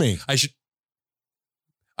it in me.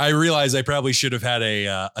 I realize I probably should have had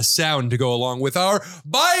a sound to go along with our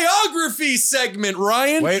biography segment,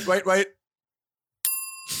 Ryan. Wait. That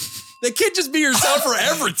can't just be your sound for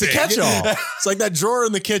everything. It's a catch-all. It's like that drawer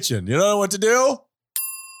in the kitchen. You don't know what to do?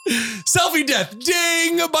 Selfie death,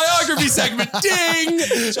 ding. Biography segment, ding.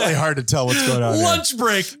 It's really hard to tell what's going on. Lunch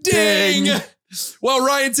break, ding. Well,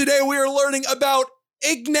 Ryan, today we are learning about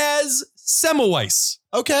Ignaz Semmelweis.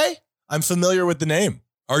 Okay. I'm familiar with the name.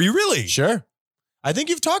 Are you really? Sure. I think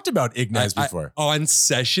you've talked about Ignaz before. On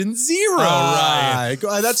Session Zero, Ryan.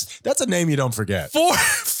 That's a name you don't forget.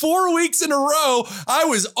 4 weeks in a row, I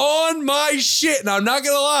was on my shit. And I'm not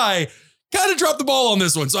going to lie, kind of dropped the ball on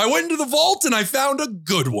this one. So I went into the vault and I found a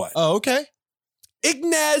good one. Oh, okay.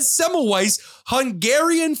 Ignaz Semmelweis,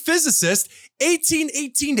 Hungarian physicist,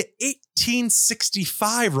 1818 to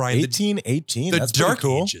 1865, Ryan. 1818. The That's Dark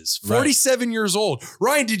cool. Ages. 47 years old.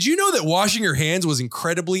 Ryan, did you know that washing your hands was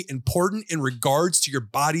incredibly important in regards to your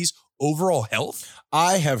body's overall health?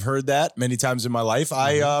 I have heard that many times in my life.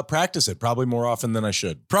 I practice it probably more often than I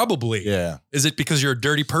should. Probably. Yeah. Is it because you're a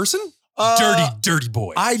dirty person? Dirty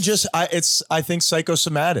boy. I think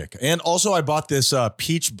psychosomatic. And also I bought this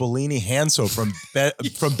peach Bellini hand soap from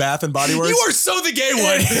Bath and Body Works. You are so the gay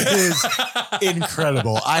one. It is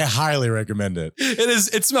incredible. I highly recommend it.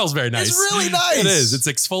 It smells very nice. It's really nice. It is. It's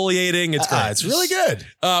exfoliating. It's great. It's really good.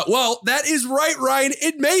 Well, that is right, Ryan.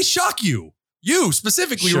 It may shock you. You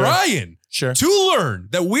specifically, Sure. Ryan. Sure. To learn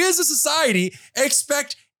that we as a society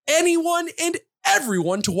expect anyone and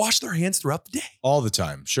everyone to wash their hands throughout the day. All the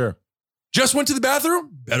time. Sure. Just went to the bathroom?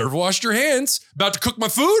 Better have washed your hands. About to cook my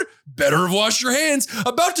food? Better have washed your hands.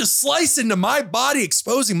 About to slice into my body,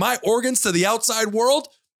 exposing my organs to the outside world?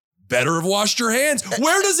 Better have washed your hands.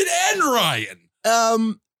 Where does it end,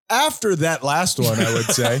 Ryan? After that last one, I would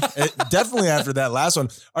say. Definitely after that last one.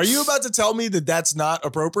 Are you about to tell me that that's not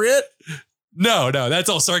appropriate? No, that's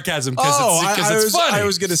all sarcasm because it's funny. I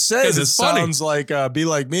was going to say, this sounds like Be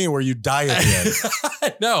Like Me, where you die at the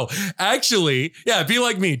end. No, actually, yeah, be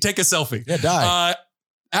like me. Take a selfie. Yeah, die.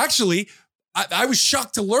 Actually, I was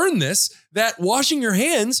shocked to learn this, that washing your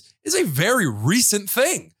hands is a very recent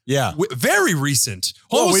thing. Yeah. Very recent.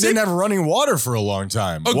 Well, we didn't have running water for a long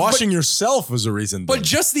time. Washing yourself was a recent thing. But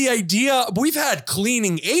just the idea, we've had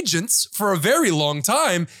cleaning agents for a very long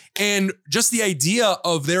time, and just the idea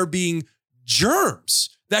of there being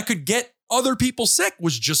germs that could get other people sick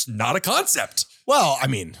was just not a concept. Well, I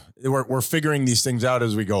mean, we're figuring these things out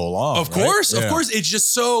as we go along. Of course, right? Of course. It's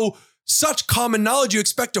just such common knowledge. You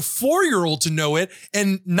expect a 4-year-old to know it.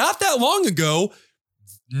 And not that long ago,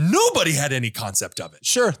 nobody had any concept of it.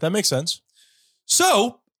 Sure, that makes sense.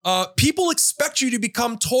 So people expect you to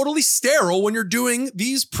become totally sterile when you're doing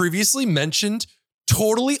these previously mentioned,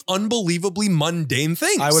 totally unbelievably mundane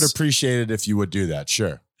things. I would appreciate it if you would do that.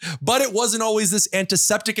 Sure. But it wasn't always this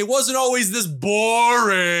antiseptic. It wasn't always this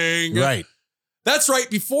boring. Right. That's right.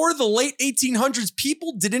 Before the late 1800s,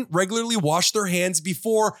 people didn't regularly wash their hands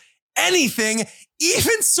before anything,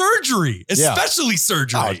 even surgery, especially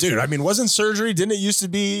surgery. Oh, dude. I mean, wasn't surgery, didn't it used to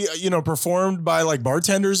be, performed by like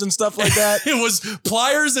bartenders and stuff like that? It was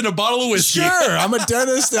pliers and a bottle of whiskey. Sure. I'm a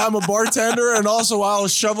dentist. I'm a bartender. And also I'll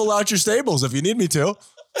shovel out your stables if you need me to.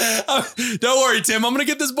 Don't worry, Tim. I'm going to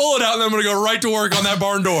get this bullet out and I'm going to go right to work on that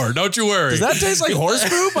barn door. Don't you worry. Does that taste like horse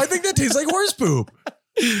poop? I think that tastes like horse poop.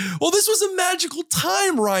 Well, this was a magical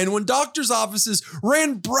time, Ryan, when doctors' offices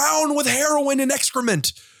ran brown with heroin and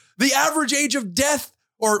excrement. The average age of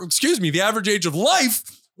the average age of life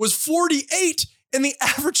was 48 and the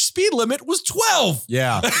average speed limit was 12.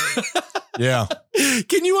 Yeah. Yeah.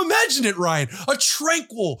 Can you imagine it, Ryan? A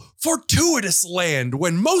tranquil, fortuitous land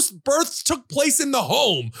when most births took place in the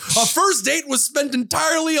home. A first date was spent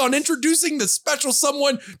entirely on introducing the special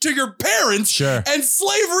someone to your parents. Sure. And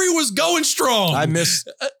slavery was going strong. I miss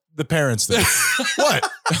the parents thing.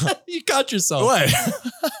 What? You got yourself. What?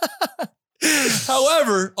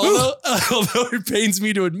 However, although it pains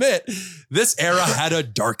me to admit, this era had a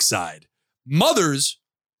dark side. Mothers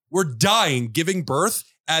were dying giving birth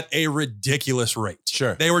at a ridiculous rate.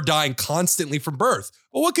 Sure. They were dying constantly from birth.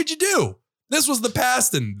 But what could you do? This was the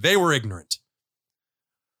past and they were ignorant.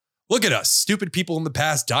 Look at us, stupid people in the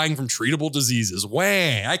past dying from treatable diseases. Wah,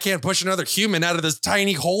 I can't push another human out of this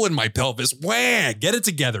tiny hole in my pelvis. Wah, get it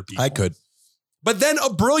together, people. I could. But then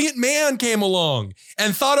a brilliant man came along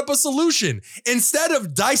and thought up a solution. Instead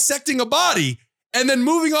of dissecting a body and then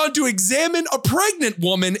moving on to examine a pregnant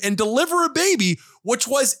woman and deliver a baby, which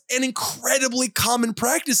was an incredibly common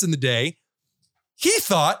practice in the day, he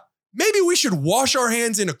thought maybe we should wash our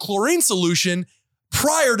hands in a chlorine solution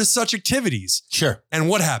prior to such activities. Sure. And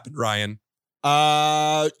what happened, Ryan?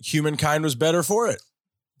 Humankind was better for it.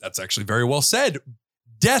 That's actually very well said.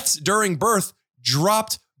 Deaths during birth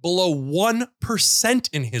dropped below 1%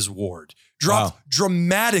 in his ward. Dropped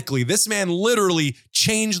dramatically. This man literally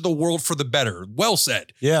changed the world for the better. Well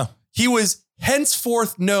said. Yeah. He was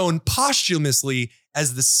henceforth known posthumously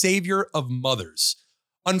as the savior of mothers.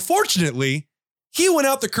 Unfortunately, he went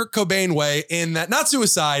out the Kurt Cobain way in that, not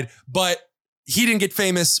suicide, but he didn't get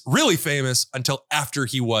famous, really famous, until after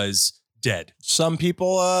he was dead. Some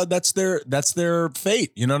people, that's their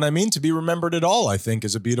fate. You know what I mean? To be remembered at all, I think,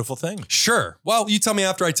 is a beautiful thing. Sure. Well, you tell me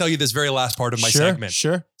after I tell you this very last part of my segment.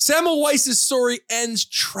 Sure. Semmelweis's story ends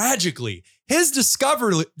tragically. His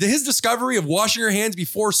discovery of washing your hands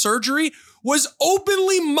before surgery was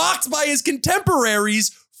openly mocked by his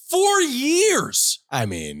contemporaries for years. I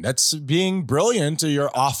mean, that's being brilliant.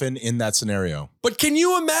 You're often in that scenario. But can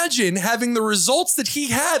you imagine having the results that he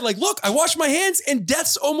had? Like, look, I washed my hands and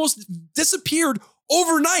deaths almost disappeared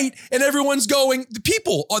overnight. And everyone's going, the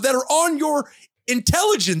people that are on your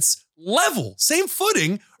intelligence level, same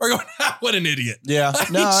footing, are going, what an idiot. Yeah.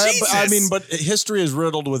 I mean, but history is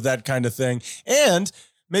riddled with that kind of thing. And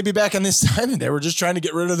maybe back in this time, they were just trying to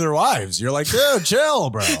get rid of their wives. You're like, dude, chill,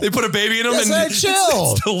 bro. They put a baby in them and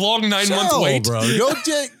chill. It's a long 9-month wait. Bro. Go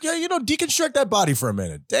deconstruct that body for a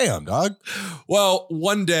minute. Damn, dog. Well,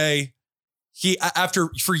 one day,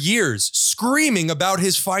 for years, screaming about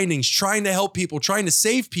his findings, trying to help people, trying to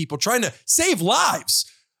save people, trying to save lives,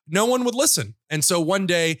 no one would listen. And so one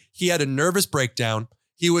day, he had a nervous breakdown.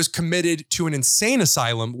 He was committed to an insane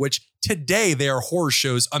asylum, which today they are horror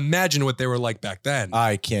shows. Imagine what they were like back then.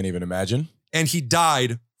 I can't even imagine. And he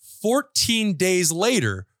died 14 days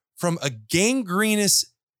later from a gangrenous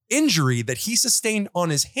injury that he sustained on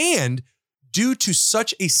his hand due to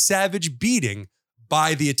such a savage beating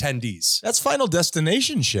by the attendees. That's Final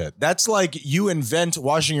Destination shit. That's like you invent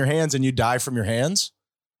washing your hands and you die from your hands.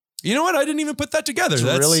 You know what? I didn't even put that together.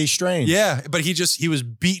 That's really strange. Yeah, but he was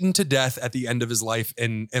beaten to death at the end of his life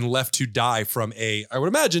and left to die from I would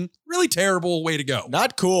imagine, really terrible way to go.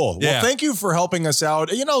 Not cool. Yeah. Well, thank you for helping us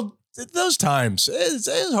out. You know, those times, it's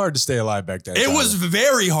hard to stay alive back then. It was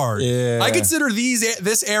very hard. Yeah. I consider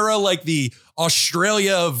this era like the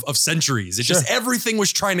Australia of centuries. It just, everything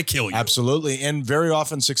was trying to kill you. Absolutely. And very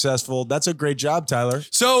often successful. That's a great job, Tyler.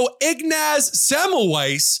 So Ignaz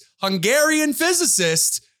Semmelweis, Hungarian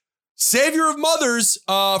physicist, savior of mothers.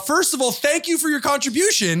 First of all, thank you for your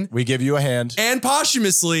contribution. We give you a hand. And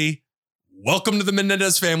posthumously, welcome to the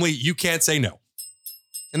Menendez family. You can't say no.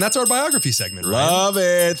 And that's our biography segment, right? Love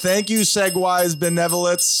it. Thank you, Segwise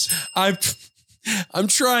Benevolence. I'm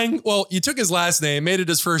trying. Well, you took his last name, made it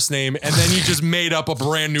his first name, and then you just made up a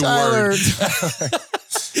brand new Tyler, word.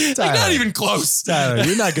 Like, not even close. Tyler,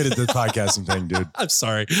 you're not good at this podcasting thing, dude. I'm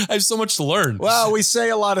sorry. I have so much to learn. Well, we say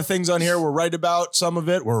a lot of things on here. We're right about some of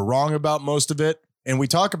it. We're wrong about most of it. And we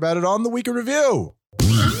talk about it on the Week in Review.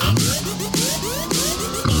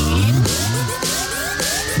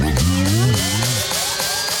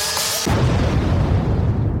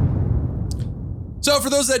 So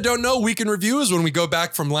for those that don't know, Week in Review is when we go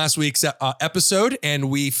back from last week's episode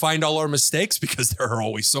and we find all our mistakes because there are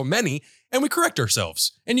always so many, and we correct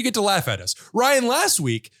ourselves and you get to laugh at us. Ryan, last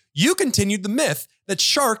week, you continued the myth that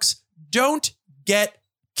sharks don't get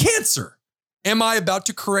cancer. Am I about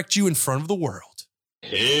to correct you in front of the world?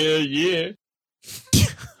 Hell yeah.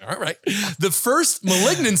 All right. The first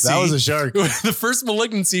malignancy. That was a shark. The first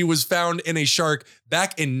malignancy was found in a shark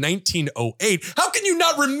back in 1908. How can you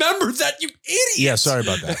not remember that, you idiot? Yeah, sorry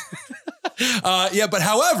about that. But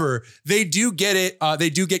however, they do get it. They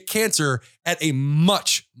do get cancer at a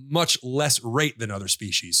much, much less rate than other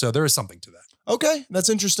species. So there is something to that. Okay, that's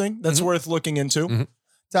interesting. That's worth looking into.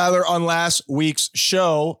 Tyler, on last week's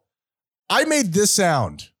show, I made this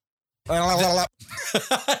sound.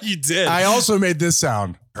 You did. I also made this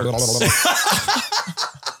sound. That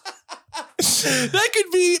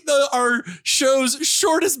could be our show's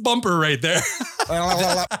shortest bumper right there.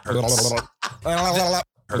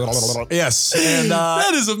 Yes. And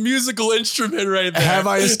that is a musical instrument right there. have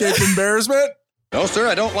I escaped embarrassment? No, sir,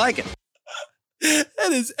 I don't like it.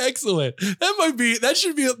 That is excellent. That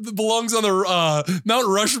should be belongs on the Mount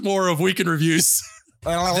Rushmore of Week in Reviews.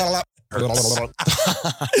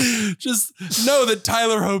 Just know that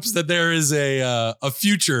Tyler hopes that there is a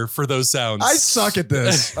future for those sounds. I suck at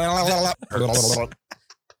this.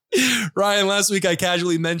 Ryan, last week I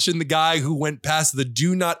casually mentioned the guy who went past the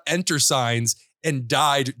do not enter signs and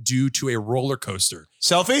died due to a roller coaster.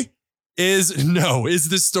 Selfie? Is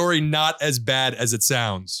this story not as bad as it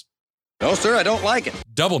sounds? No, sir, I don't like it.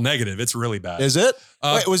 Double negative. It's really bad. Is it?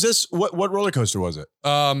 Wait, was this, what roller coaster was it?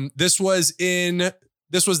 This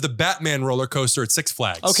was the Batman roller coaster at Six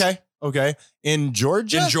Flags. Okay. In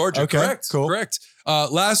Georgia? In Georgia, okay, correct. Cool. Correct.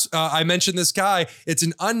 I mentioned this guy. It's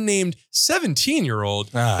an unnamed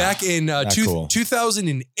 17-year-old back in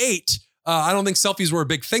 2008. I don't think selfies were a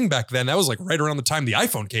big thing back then. That was like right around the time the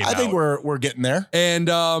iPhone came out. I think we're getting there. And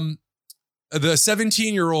the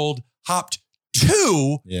 17-year-old hopped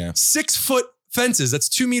 2 6-foot fences. That's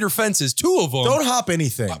 2-meter fences, 2 of them. Don't hop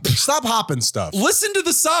anything. Stop hopping stuff. Listen to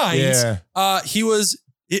the signs. Yeah. He was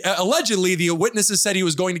Allegedly, the witnesses said he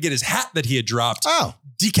was going to get his hat that he had dropped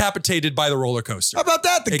decapitated by the roller coaster. How about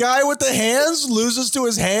that? The guy with the hands loses to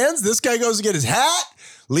his hands. This guy goes to get his hat,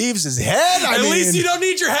 leaves his head. At least you don't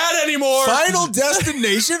need your hat anymore. Final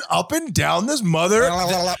destination up and down this mother.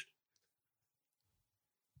 I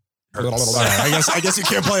guess you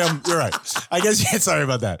can't play them. You're right. Sorry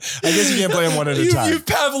about that. I guess you can't play them one at a time. You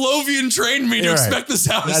Pavlovian trained me to expect the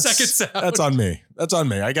sound, second sound. That's on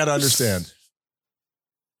me. I got to understand.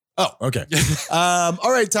 Oh, okay.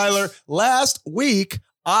 All right, Tyler. Last week,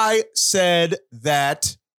 I said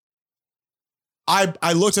that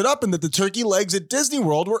I looked it up and that the turkey legs at Disney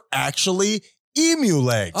World were actually emu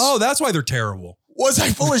legs. Oh, that's why they're terrible. Was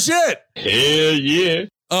I full of shit? Hell yeah.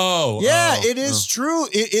 It is true.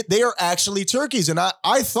 They are actually turkeys. And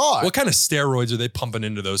I thought. What kind of steroids are they pumping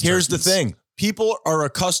into those turkeys? Here's the thing. People are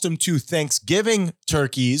accustomed to Thanksgiving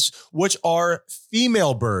turkeys, which are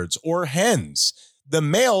female birds or hens. The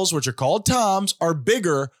males, which are called toms, are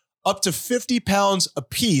bigger, up to 50 pounds a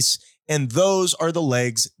piece. And those are the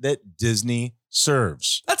legs that Disney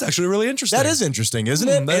serves. That's actually really interesting. That is interesting, isn't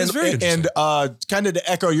it? That is very interesting. And kind of to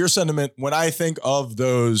echo your sentiment, when I think of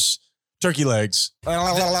those turkey legs,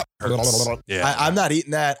 I'm not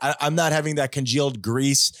eating that. I'm not having that congealed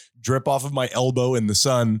grease drip off of my elbow in the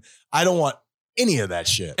sun. I don't want any of that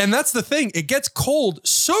shit. And that's the thing. It gets cold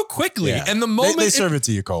so quickly. Yeah. And the moment they serve it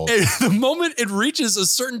to you cold. The moment it reaches a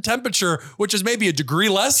certain temperature, which is maybe a degree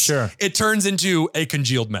less, it turns into a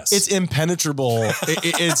congealed mess. It's impenetrable.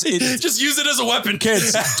 It's just use it as a weapon.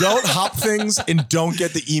 Kids, don't hop things and don't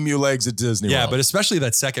get the emu legs at Disney World. Yeah, but especially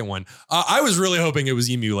that second one. I was really hoping it was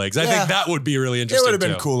emu legs. I think that would be really interesting. It would have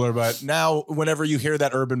been cooler, but now whenever you hear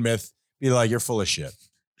that urban myth, be like, you're full of shit.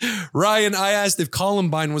 Ryan, I asked if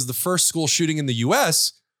Columbine was the first school shooting in the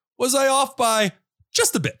U.S. Was I off by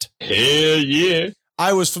just a bit? Hell yeah.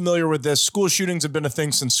 I was familiar with this. School shootings have been a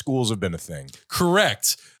thing since schools have been a thing.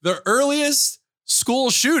 Correct. The earliest school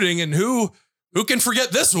shooting, and who can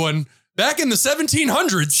forget this one, back in the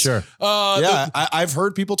 1700s. Sure. I've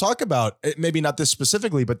heard people talk about it, maybe not this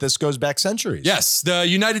specifically, but this goes back centuries. Yes. The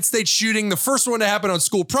United States shooting, the first one to happen on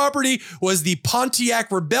school property, was the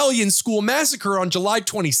Pontiac Rebellion school massacre on July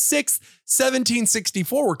 26th,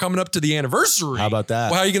 1764. We're coming up to the anniversary. How about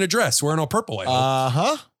that? Well, how are you going to dress? Wearing all purple, I hope.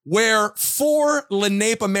 Uh-huh. Where 4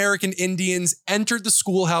 Lenape American Indians entered the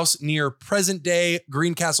schoolhouse near present-day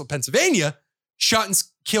Greencastle, Pennsylvania, shot and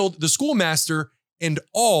killed the schoolmaster and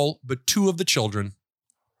all but 2 of the children.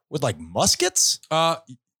 With like muskets? No.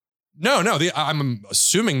 I'm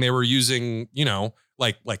assuming they were using,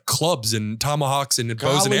 like clubs and tomahawks and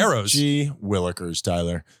bows and arrows. Gee willikers,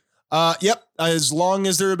 Tyler. Yep. As long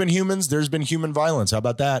as there have been humans, there's been human violence. How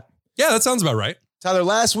about that? Yeah, that sounds about right. Tyler,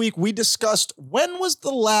 last week we discussed when was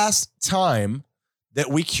the last time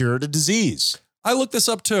that we cured a disease? I looked this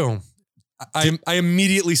up too. I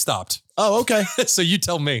immediately stopped. Oh, okay. So you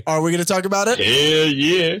tell me. Are we going to talk about it? Hell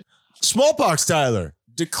yeah. Smallpox, Tyler,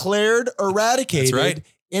 declared eradicated That's right.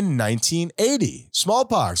 in 1980.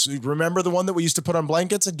 Smallpox. Remember the one that we used to put on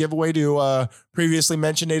blankets and give away to previously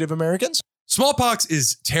mentioned Native Americans? Smallpox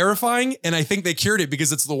is terrifying, and I think they cured it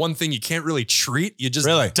because it's the one thing you can't really treat. You just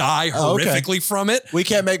die horrifically from it. We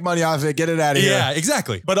can't make money off of it. Get it out of here. Yeah,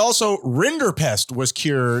 exactly. But also, Rinderpest was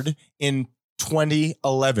cured in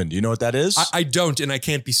 2011. Do you know what that is? I don't, and I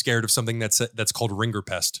can't be scared of something that's called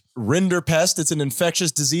ringerpest. Rinderpest, it's an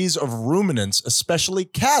infectious disease of ruminants, especially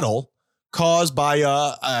cattle, caused by,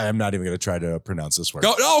 I'm not even going to try to pronounce this word.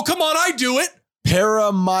 Oh, come on, I do it.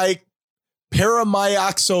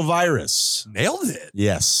 Paramyxovirus. Nailed it.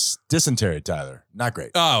 Yes. Dysentery, Tyler. Not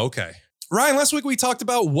great. Oh, okay. Ryan, last week we talked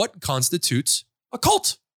about what constitutes a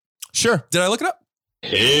cult. Sure. Did I look it up?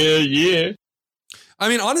 Hell yeah. I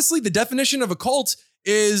mean, honestly, the definition of a cult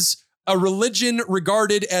is a religion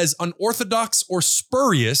regarded as unorthodox or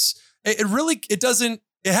spurious. It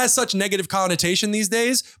has such negative connotation these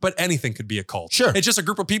days, but anything could be a cult. Sure. It's just a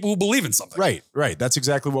group of people who believe in something. Right. That's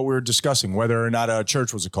exactly what we were discussing, whether or not a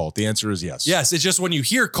church was a cult. The answer is yes. Yes, it's just when you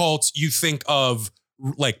hear cults, you think of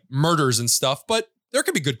like murders and stuff, but there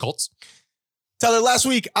could be good cults. Tyler, last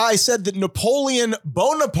week I said that Napoleon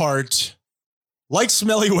Bonaparte liked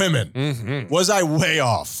smelly women. Mm-hmm. Was I way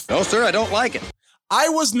off? No, sir, I don't like it. I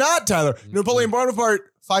was not, Tyler. Napoleon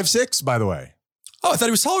Bonaparte, 5'6", by the way. Oh, I thought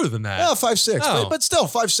he was taller than that. Yeah, 5'6", Oh. but still,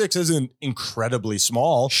 5'6" isn't incredibly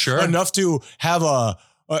small. Sure. Enough to have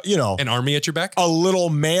An army at your back? a little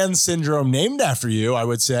man syndrome named after you, I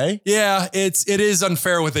would say. Yeah, it is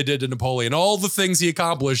unfair what they did to Napoleon. All the things he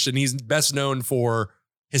accomplished, and he's best known for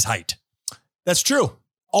his height. That's true.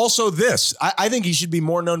 Also this, I think he should be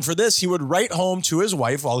more known for this. He would write home to his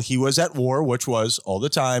wife while he was at war, which was all the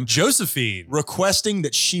time, Josephine. requesting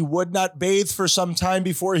that she would not bathe for some time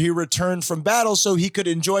before he returned from battle so he could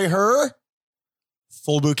enjoy her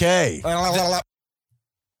full bouquet.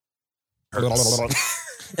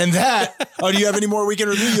 And that, do you have any more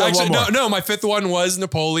weekend review? You have Actually, one more. no. My fifth one was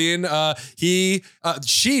Napoleon.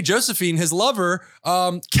 Josephine, his lover,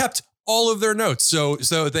 kept all of their notes. So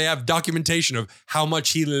they have documentation of how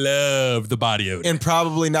much he loved the body odor. And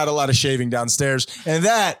probably not a lot of shaving downstairs. And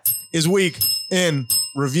that is week in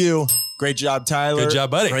review. Great job, Tyler. Good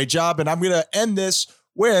job, buddy. Great job. And I'm going to end this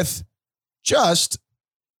with just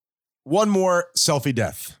one more selfie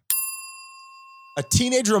death. A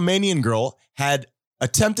teenage Romanian girl had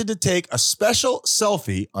attempted to take a special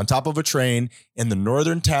selfie on top of a train in the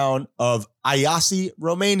northern town of Iasi,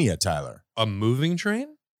 Romania, Tyler. A moving train?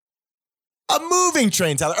 A moving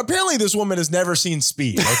train, Tyler. Apparently this woman has never seen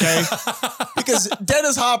Speed, okay? Because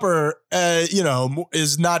Dennis Hopper,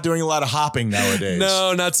 is not doing a lot of hopping nowadays.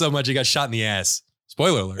 No, not so much. He got shot in the ass.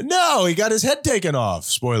 Spoiler alert. No, he got his head taken off.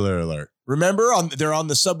 Spoiler alert. Remember, they're on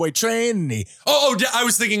the subway train and he... I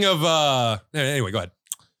was thinking of... Anyway, go ahead.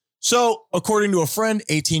 So, according to a friend,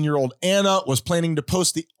 18-year-old Anna was planning to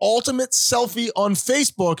post the ultimate selfie on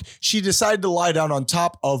Facebook. She decided to lie down on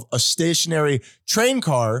top of a stationary train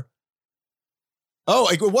car. Oh,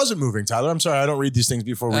 it wasn't moving, Tyler. I'm sorry. I don't read these things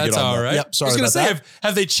before we That's get on all there. right. Yep, sorry I was about gonna that. say,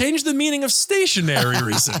 have they changed the meaning of stationary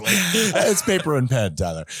recently? It's paper and pen,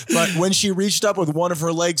 Tyler. But when she reached up with one of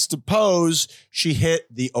her legs to pose, she hit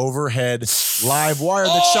the overhead live wire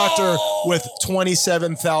that shocked her with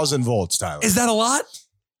 27,000 volts, Tyler. Is that a lot?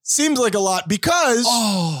 Seems like a lot because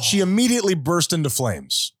Oh. she immediately burst into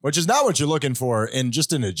flames, which is not what you're looking for in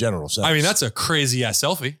a general sense. I mean, that's a crazy ass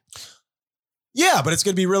selfie. Yeah, but it's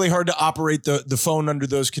going to be really hard to operate the phone under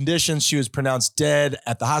those conditions. She was pronounced dead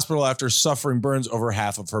at the hospital after suffering burns over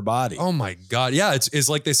half of her body. Oh my God. Yeah, it's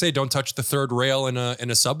like they say, don't touch the third rail in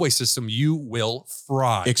a subway system. You will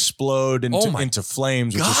fry. Explode into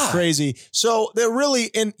flames, which is God. crazy. So they're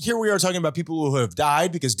really, and here we are talking about people who have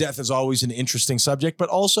died because death is always an interesting subject, but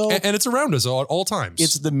also and it's around us at all times.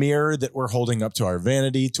 it's the mirror that we're holding up to our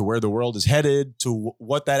vanity, to where the world is headed, to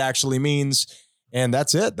what that actually means. And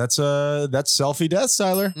that's it. That's selfie death,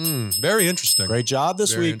 Tyler. Very interesting. Great job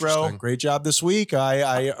this Very week, bro. interesting. Great job this week.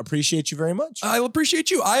 I appreciate you very much. I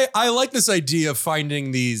appreciate you. I like this idea of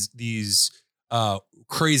finding these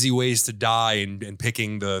crazy ways to die and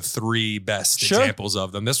picking the three best Sure. examples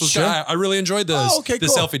of them. This was Sure. I really enjoyed this. Oh, okay, the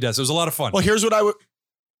cool. selfie death. It was a lot of fun. Well, here's what I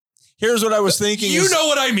was thinking. You know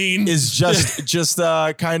what I mean? Is just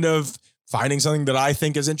kind of finding something that I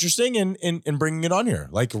think is interesting and bringing it on here.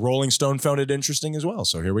 Like Rolling Stone found it interesting as well.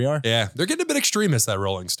 So here we are. Yeah, they're getting a bit extremist, that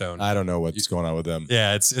Rolling Stone. I don't know what's going on with them.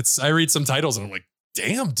 Yeah, it's I read some titles and I'm like,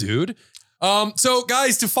 damn, dude. So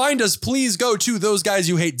guys, to find us, please go to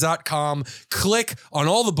thoseguysyouhate.com. Click on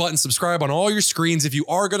all the buttons, subscribe on all your screens. If you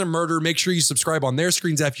are going to murder, make sure you subscribe on their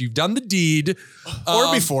screens after you've done the deed.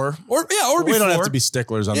 Or before. Or before. We don't have to be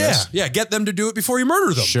sticklers on this. Yeah, get them to do it before you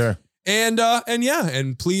murder them. Sure. And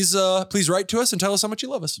please write to us and tell us how much you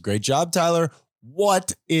love us. Great job, Tyler.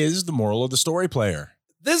 What is the moral of the story, player?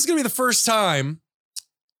 This is going to be the first time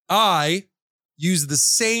I use the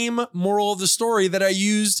same moral of the story that I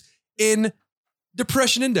used in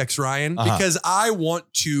Depression Index, Ryan, because I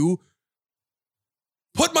want to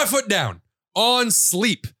put my foot down on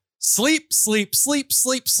sleep. Sleep.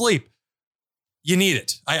 You need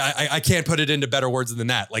it. I can't put it into better words than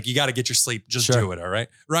that. Like, you got to get your sleep. Just do it. All right.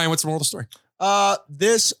 Ryan, what's the moral of the story?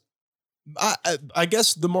 I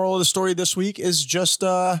guess the moral of the story this week is just,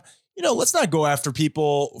 let's not go after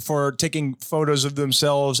people for taking photos of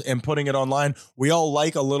themselves and putting it online. We all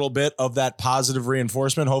like a little bit of that positive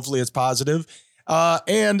reinforcement. Hopefully it's positive.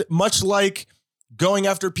 And much like going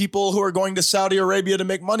after people who are going to Saudi Arabia to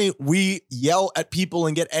make money, we yell at people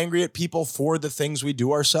and get angry at people for the things we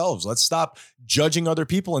do ourselves. Let's stop judging other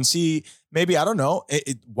people and see, maybe, I don't know,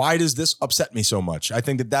 why does this upset me so much? I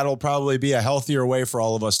think that'll probably be a healthier way for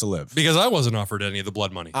all of us to live. Because I wasn't offered any of the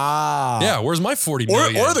blood money. Yeah, where's my 40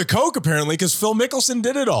 million? Or the coke, apparently, because Phil Mickelson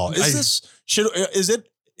did it all. Is this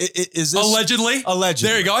Allegedly? Allegedly.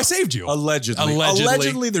 There you go. I saved you.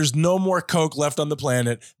 Allegedly, there's no more coke left on the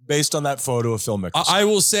planet based on that photo of Phil Mickelson. I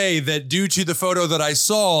will say that due to the photo that I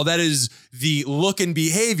saw, that is the look and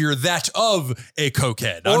behavior that of a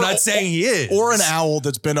cokehead. I'm not saying he is. Or an owl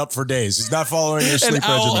that's been up for days. He's not following your sleep An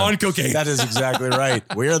owl regimen. on cocaine. That is exactly right.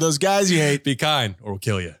 We are those guys you hate. Be kind or we'll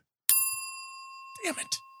kill you. Damn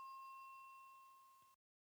it.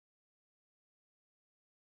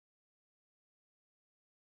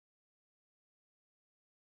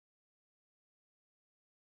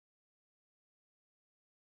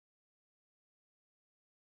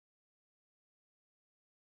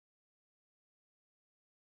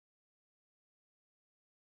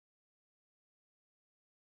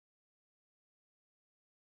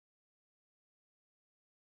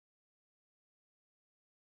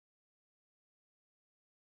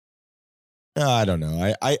 I don't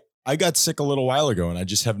know. I got sick a little while ago, and I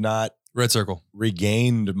just have not Red circle.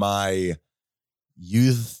 regained my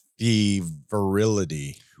youthy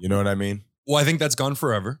virility. You know what I mean? Well, I think that's gone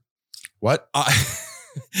forever. What?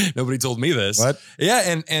 Nobody told me this. What?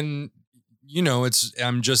 Yeah, and you know,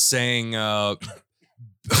 I'm just saying. No,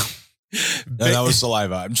 that was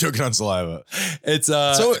saliva. I'm choking on saliva. It's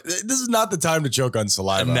So this is not the time to choke on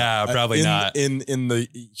saliva. Nah, probably not. In the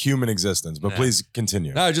human existence. But Nah. please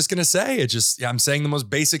continue. No, I was just gonna say I'm saying the most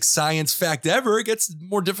basic science fact ever. It gets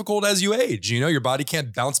more difficult as you age. You know, your body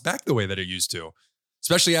can't bounce back the way that it used to,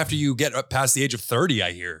 especially after you get up past the age of 30.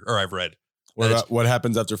 I hear, or I've read. What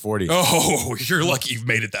happens after 40? Oh, you're lucky you've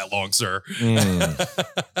made it that long, sir.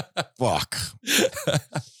 Fuck.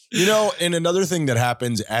 You know, and another thing that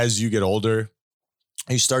happens as you get older,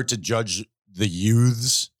 you start to judge the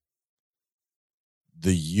youths.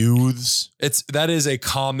 That is a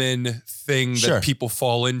common thing Sure. that people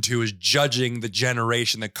fall into, is judging the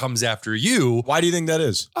generation that comes after you. Why do you think that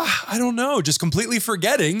is? I don't know, just completely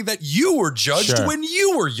forgetting that you were judged Sure. when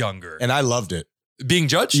you were younger. And I loved it. Being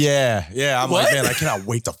judged? Yeah. I'm What? like, man, I cannot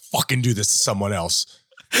wait to fucking do this to someone else.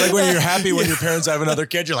 Like when you're happy when your parents have another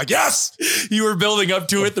kid, you're like, yes, You were building up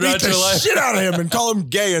to it beat throughout the your life. shit out of him and call him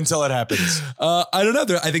gay until it happens. I don't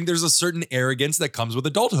know. I think there's a certain arrogance that comes with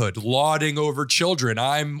adulthood, lauding over children.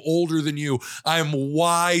 I'm older than you. I'm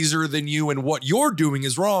wiser than you. And what you're doing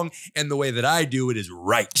is wrong. And the way that I do it is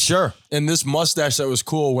right. Sure. And this mustache that was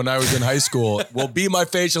cool when I was in high school will be my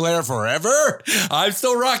facial hair forever. I'm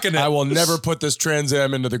still rocking it. I will never put this Trans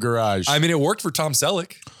Am into the garage. I mean, it worked for Tom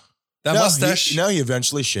Selleck. That mustache. He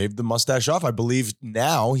eventually shaved the mustache off. I believe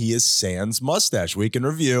now he is Sans Mustache. Week in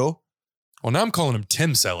review. Well, now I'm calling him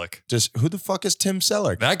Tim Selleck. Just who the fuck is Tim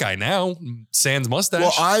Selleck? That guy now, sans mustache.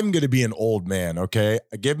 Well, I'm going to be an old man, okay?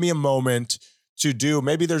 Give me a moment to do,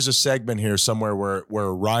 maybe there's a segment here somewhere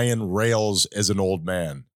where Ryan rails as an old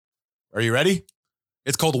man. Are you ready?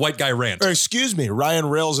 It's called White Guy Rant. Or excuse me, Ryan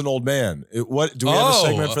rails an old man. What do we have a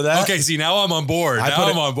segment for that? Okay, see, now I'm on board.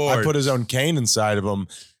 I'm on board. I put his own cane inside of him.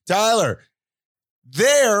 Tyler,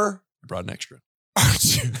 there I brought an extra.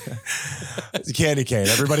 it's a candy cane.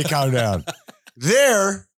 Everybody calm down.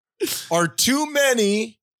 There are too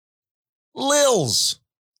many Lils.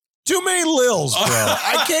 Too many Lils, bro.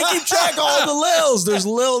 I can't keep track of all the Lils. There's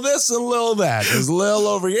Lil this and Lil that. There's Lil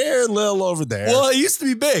over here and Lil over there. Well, it used to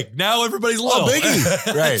be big. Now everybody's little. Biggie.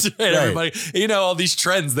 That's Right. Everybody, you know, all these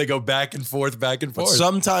trends, they go back and forth, back and but forth.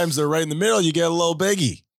 sometimes they're right in the middle. You get a little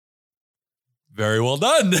Biggie. Very well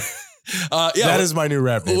done. Yeah, That is my new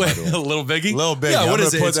rap name, by the way. a little biggie. Little Biggie. Yeah, I'm what gonna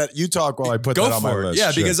is it? put It's- that. You talk while I put Go that on my for it. list.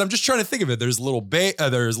 Yeah, Sure. because I'm just trying to think of it. There's little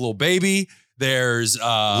baby. There's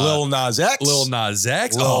Lil Nas X. Lil Nas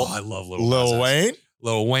X. Lil- I love Lil Nas Lil X. Wayne.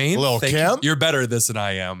 Lil Wayne. Lil Thank Kim. you. You're better at this than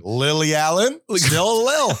I am. Lily Allen. Still a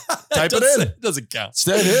Lil. Type it in. It doesn't count.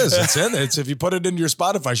 Still it is. It's in. It's if you put it into your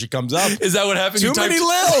Spotify, she comes up. Is that what happened? Too You many typed-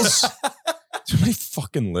 Lils. Too many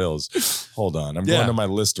fucking Lils. Hold on. I'm Yeah. going to my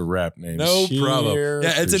list of rap names. No here. problem. Yeah,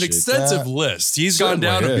 it's an Appreciate extensive that. list. He's Certainly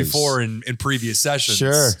gone down it is. before in previous sessions.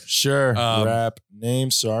 Sure. Rap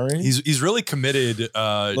name. Sorry. He's really committed.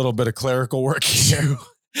 a little bit of clerical work here.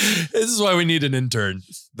 This is why we need an intern.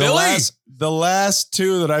 The Billy! last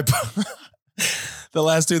two that I put, the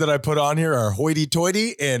last two that I put on here are Hoity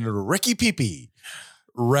Toity and Ricky Pee.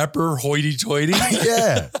 Rapper hoity toity.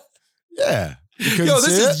 Yeah. You couldn't Yo,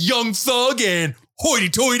 this see is it? Young Thug and hoity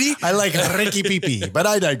toity. I like Ricky Pee, but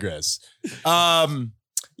I digress.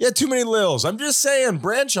 Yeah, too many Lils. I'm just saying,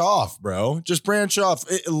 branch off, bro. Just branch off.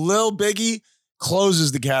 Lil Biggie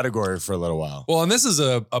closes the category for a little while. Well, and this is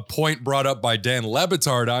a point brought up by Dan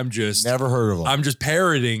Lebitard. I'm just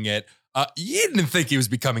parroting it. You didn't think he was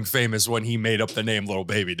becoming famous when he made up the name Lil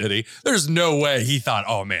Baby, did he? There's no way he thought,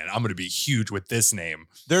 oh man, I'm going to be huge with this name.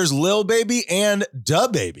 There's Lil Baby and Da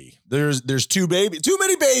Baby. There's too many babies. Too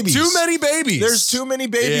many babiys. There's too many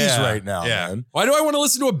babies right now, man. Why do I want to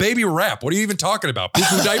listen to a baby rap? What are you even talking about?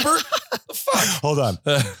 Poo-poo diaper? The fuck? Hold on.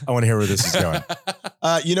 I want to hear where this is going.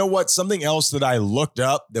 You know what? Something else that I looked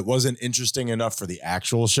up that wasn't interesting enough for the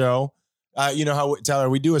actual show. You know how, Tyler,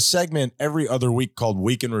 we do a segment every other week called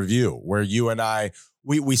Week in Review, where you and I,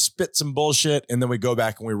 we spit some bullshit and then we go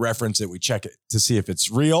back and we reference it. We check it to see if it's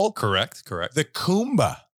real. Correct. The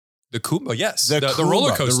Kumba. The Kumba, yes. The The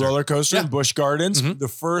roller Kumba, coaster. The roller coaster Yeah. in Busch Gardens. Mhm. The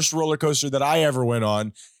first roller coaster that I ever went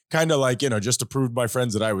on, kind of like, just to prove my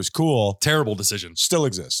friends that I was cool, Terrible decision. still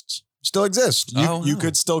exists. You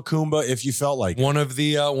could still Kumba if you felt like it. One of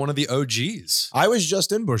the OGs. I was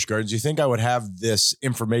just in Busch Gardens. You think I would have this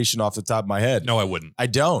information off the top of my head? No, I wouldn't. I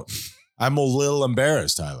don't. I'm a little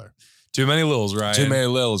embarrassed, Tyler. Too many Lils, Ryan. Too many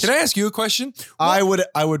Lils. Can I ask you a question? I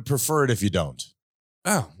would prefer it if you don't.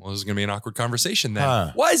 Oh, well, this is going to be an awkward conversation then.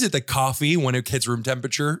 Huh. Why is it that coffee, when it hits room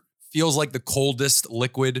temperature, feels like the coldest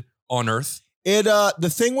liquid on earth? The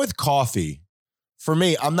thing with coffee, for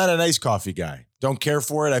me, I'm not an iced coffee guy. Don't care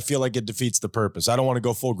for it. I feel like it defeats the purpose. I don't want to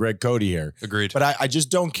go full Greg Cody here. Agreed. But I just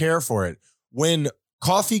don't care for it. When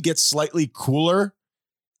coffee gets slightly cooler,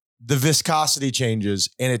 the viscosity changes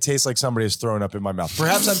and it tastes like somebody is throwing up in my mouth.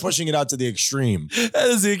 Perhaps I'm pushing it out to the extreme. That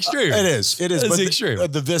is the extreme. It is. That is But the extreme.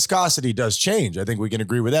 the viscosity does change. I think we can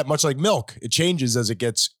agree with that. Much like milk, it changes as it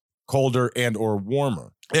gets colder and or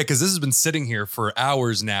warmer. Yeah, because this has been sitting here for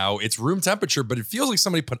hours now. It's room temperature, but it feels like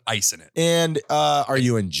somebody put ice in it. And are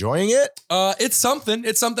you enjoying it? It's something.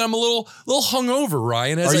 It's something. I'm a little hungover,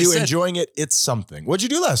 Ryan. As Are I you said. enjoying it? It's something. What'd you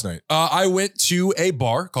do last night? I went to a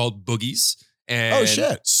bar called Boogie's and Oh,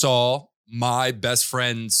 shit. saw my best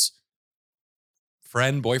friend's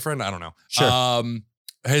boyfriend. I don't know. Sure.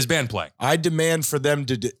 His band play. I demand for them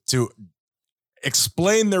to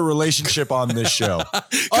explain their relationship on this show. Come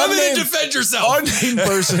in and Unnamed- defend yourself. Unnamed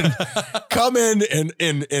person, come in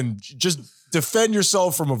and just defend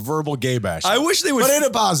yourself from a verbal gay bash. I wish they would. But in a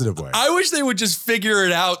positive way. I wish they would just figure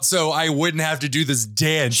it out so I wouldn't have to do this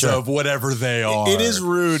dance Sure. of whatever they are. It is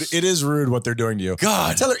rude. It is rude what they're doing to you.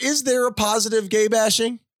 God. Taylor, is there a positive gay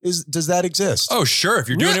bashing? Does that exist? Oh, sure. If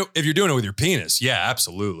you're doing Really? it with your penis, yeah,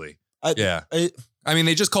 absolutely. I- I mean,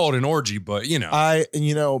 they just call it an orgy, but you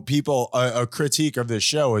know. People, a critique of this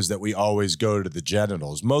show is that we always go to the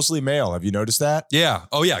genitals, mostly male. Have you noticed that? Yeah.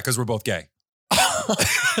 Oh, yeah, because we're both gay.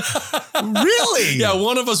 Really? Yeah,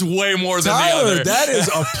 one of us way more than the Tyler, other. that is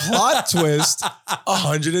a plot twist.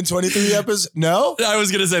 123 episodes. No? I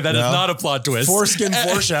was going to say that is No. not a plot twist. Foreskin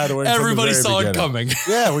foreshadowing. from the Everybody very saw it beginning. coming.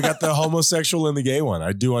 Yeah, we got the homosexual and the gay one.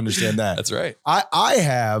 I do understand that. That's right. I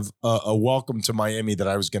have a welcome to Miami that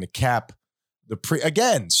I was going to cap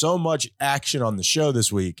again, so much action on the show this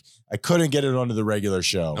week. I couldn't get it onto the regular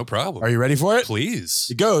show. No problem. Are you ready for it? Please.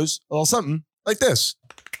 It goes a little something like this.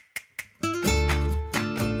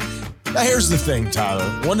 Now, here's the thing, Tyler.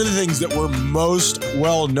 One of the things that we're most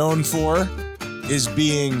well known for is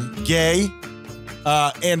being gay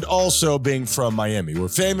and also being from Miami. We're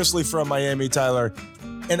famously from Miami, Tyler.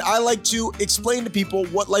 And I like to explain to people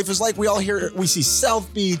what life is like. We see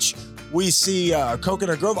South Beach. We see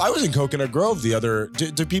Coconut Grove. I was in Coconut Grove the other.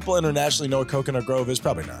 Do people internationally know what Coconut Grove is?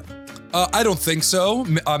 Probably not. I don't think so.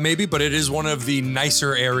 Maybe, but it is one of the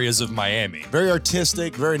nicer areas of Miami. Very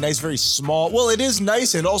artistic, very nice, very small. Well, it is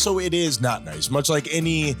nice and also it is not nice. Much like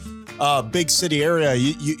any big city area,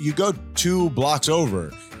 you go 2 blocks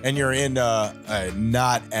over and you're in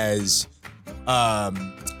not as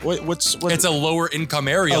what's It's a lower income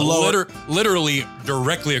area, literally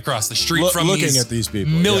directly across the street from looking these at these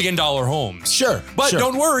people, $1 million homes. Sure, But sure.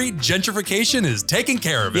 don't worry, gentrification is taking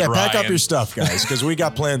care of it, Yeah, Ryan. pack up your stuff, guys, because we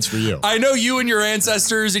got plans for you. I know you and your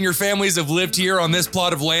ancestors and your families have lived here on this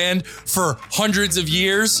plot of land for hundreds of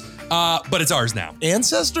years, but it's ours now.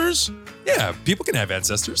 Ancestors? Yeah, people can have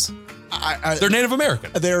ancestors. They're They're Native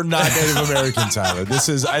American. they're not Native American, Tyler.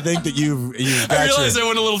 I think that you've I got realized your I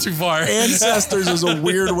went a little too far. ancestors is a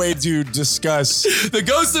weird way to discuss. The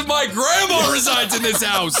ghost of my grandma resides in this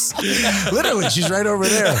house. Literally, she's right over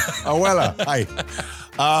there. Abuela, hi.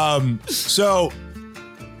 So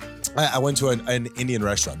I went to an Indian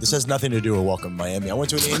restaurant. This has nothing to do with Welcome to Miami. I went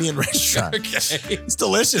to an Indian restaurant. Okay. It's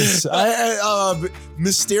delicious.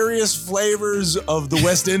 Mysterious flavors of the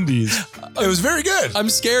West Indies. It was very good. I'm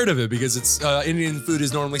scared of it because it's Indian food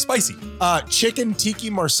is normally spicy. Chicken tiki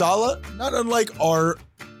marsala, not unlike our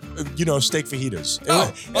steak fajitas.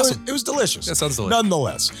 It was delicious. That sounds delicious.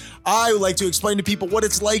 Nonetheless, I like to explain to people what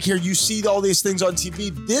it's like here. You see all these things on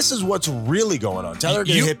TV. This is what's really going on. Tyler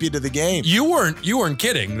gonna hip you to the game. You weren't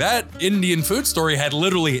kidding. That Indian food story had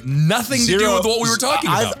literally nothing to do with what we were talking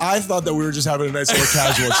about. I thought that we were just having a nice little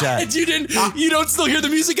casual chat. You don't still hear the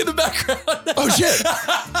music in the background. Oh shit!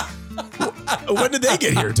 When did they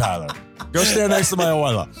get here, Tyler? Go stand next to my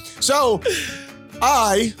abuela. So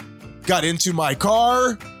I got into my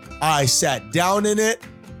car. I sat down in it.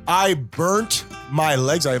 I burnt my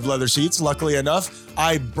legs. I have leather seats, luckily enough.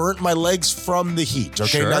 I burnt my legs from the heat.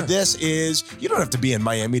 Okay, Sure. Now this is, you don't have to be in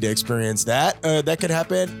Miami to experience that. That could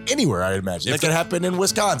happen anywhere, I imagine. That could happen in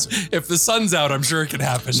Wisconsin. If the sun's out, I'm sure it can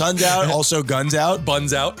happen. Sun's out, also guns out.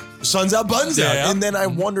 Buns out. Sun's out, buns out. Yeah. And then I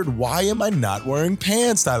wondered, why am I not wearing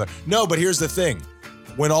pants, Tyler? No, but here's the thing.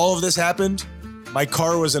 When all of this happened, my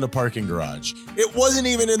car was in a parking garage. It wasn't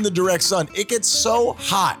even in the direct sun. It gets so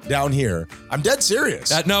hot down here. I'm dead serious.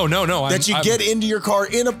 No. That you get into your car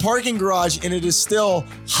in a parking garage and it is still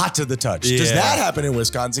hot to the touch. Does Yeah. that happen in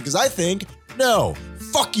Wisconsin? Because I think, no.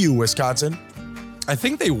 Fuck you, Wisconsin. I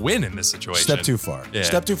think they win in this situation. Step too far. Yeah.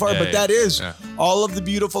 Step too far. Yeah, But yeah, that is yeah. all of the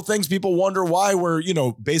beautiful things. People wonder why we're,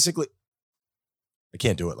 basically. I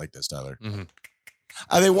can't do it like this, Tyler. Mhm.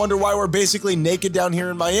 They wonder why we're basically naked down here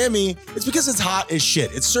in Miami. It's because it's hot as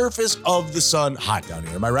shit. It's surface of the sun hot down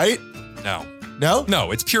here. Am I right? No. No?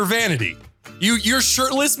 No, it's pure vanity. You're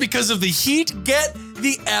shirtless because of the heat. Get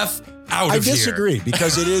the F out of I here. disagree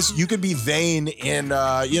because it is, you could be vain in,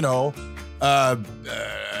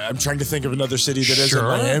 I'm trying to think of another city that isn't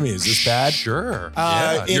Miami. Is this bad? Sure.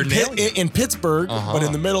 Yeah, you're nailing it. In Pittsburgh, Uh-huh. but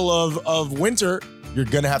in the middle of winter, you're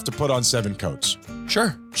going to have to put on 7 coats.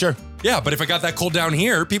 Sure. Sure. Yeah, but if I got that cold down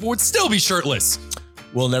here, people would still be shirtless.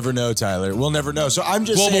 We'll never know, Tyler. We'll never know. So I'm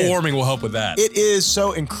just Global saying, warming will help with that. it is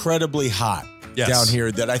so incredibly hot Yes. down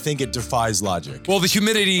here that I think it defies logic. Well, the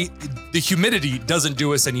humidity doesn't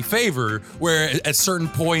do us any favor, where at certain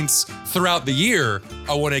points throughout the year,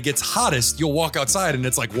 when it gets hottest, you'll walk outside and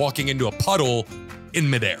it's like walking into a puddle in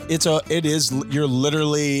midair. You're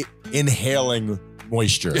literally inhaling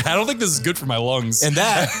moisture. I don't think this is good for my lungs. And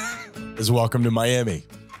that is welcome to Miami.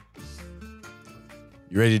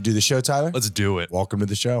 You ready to do the show, Tyler? Let's do it. Welcome to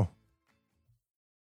the show.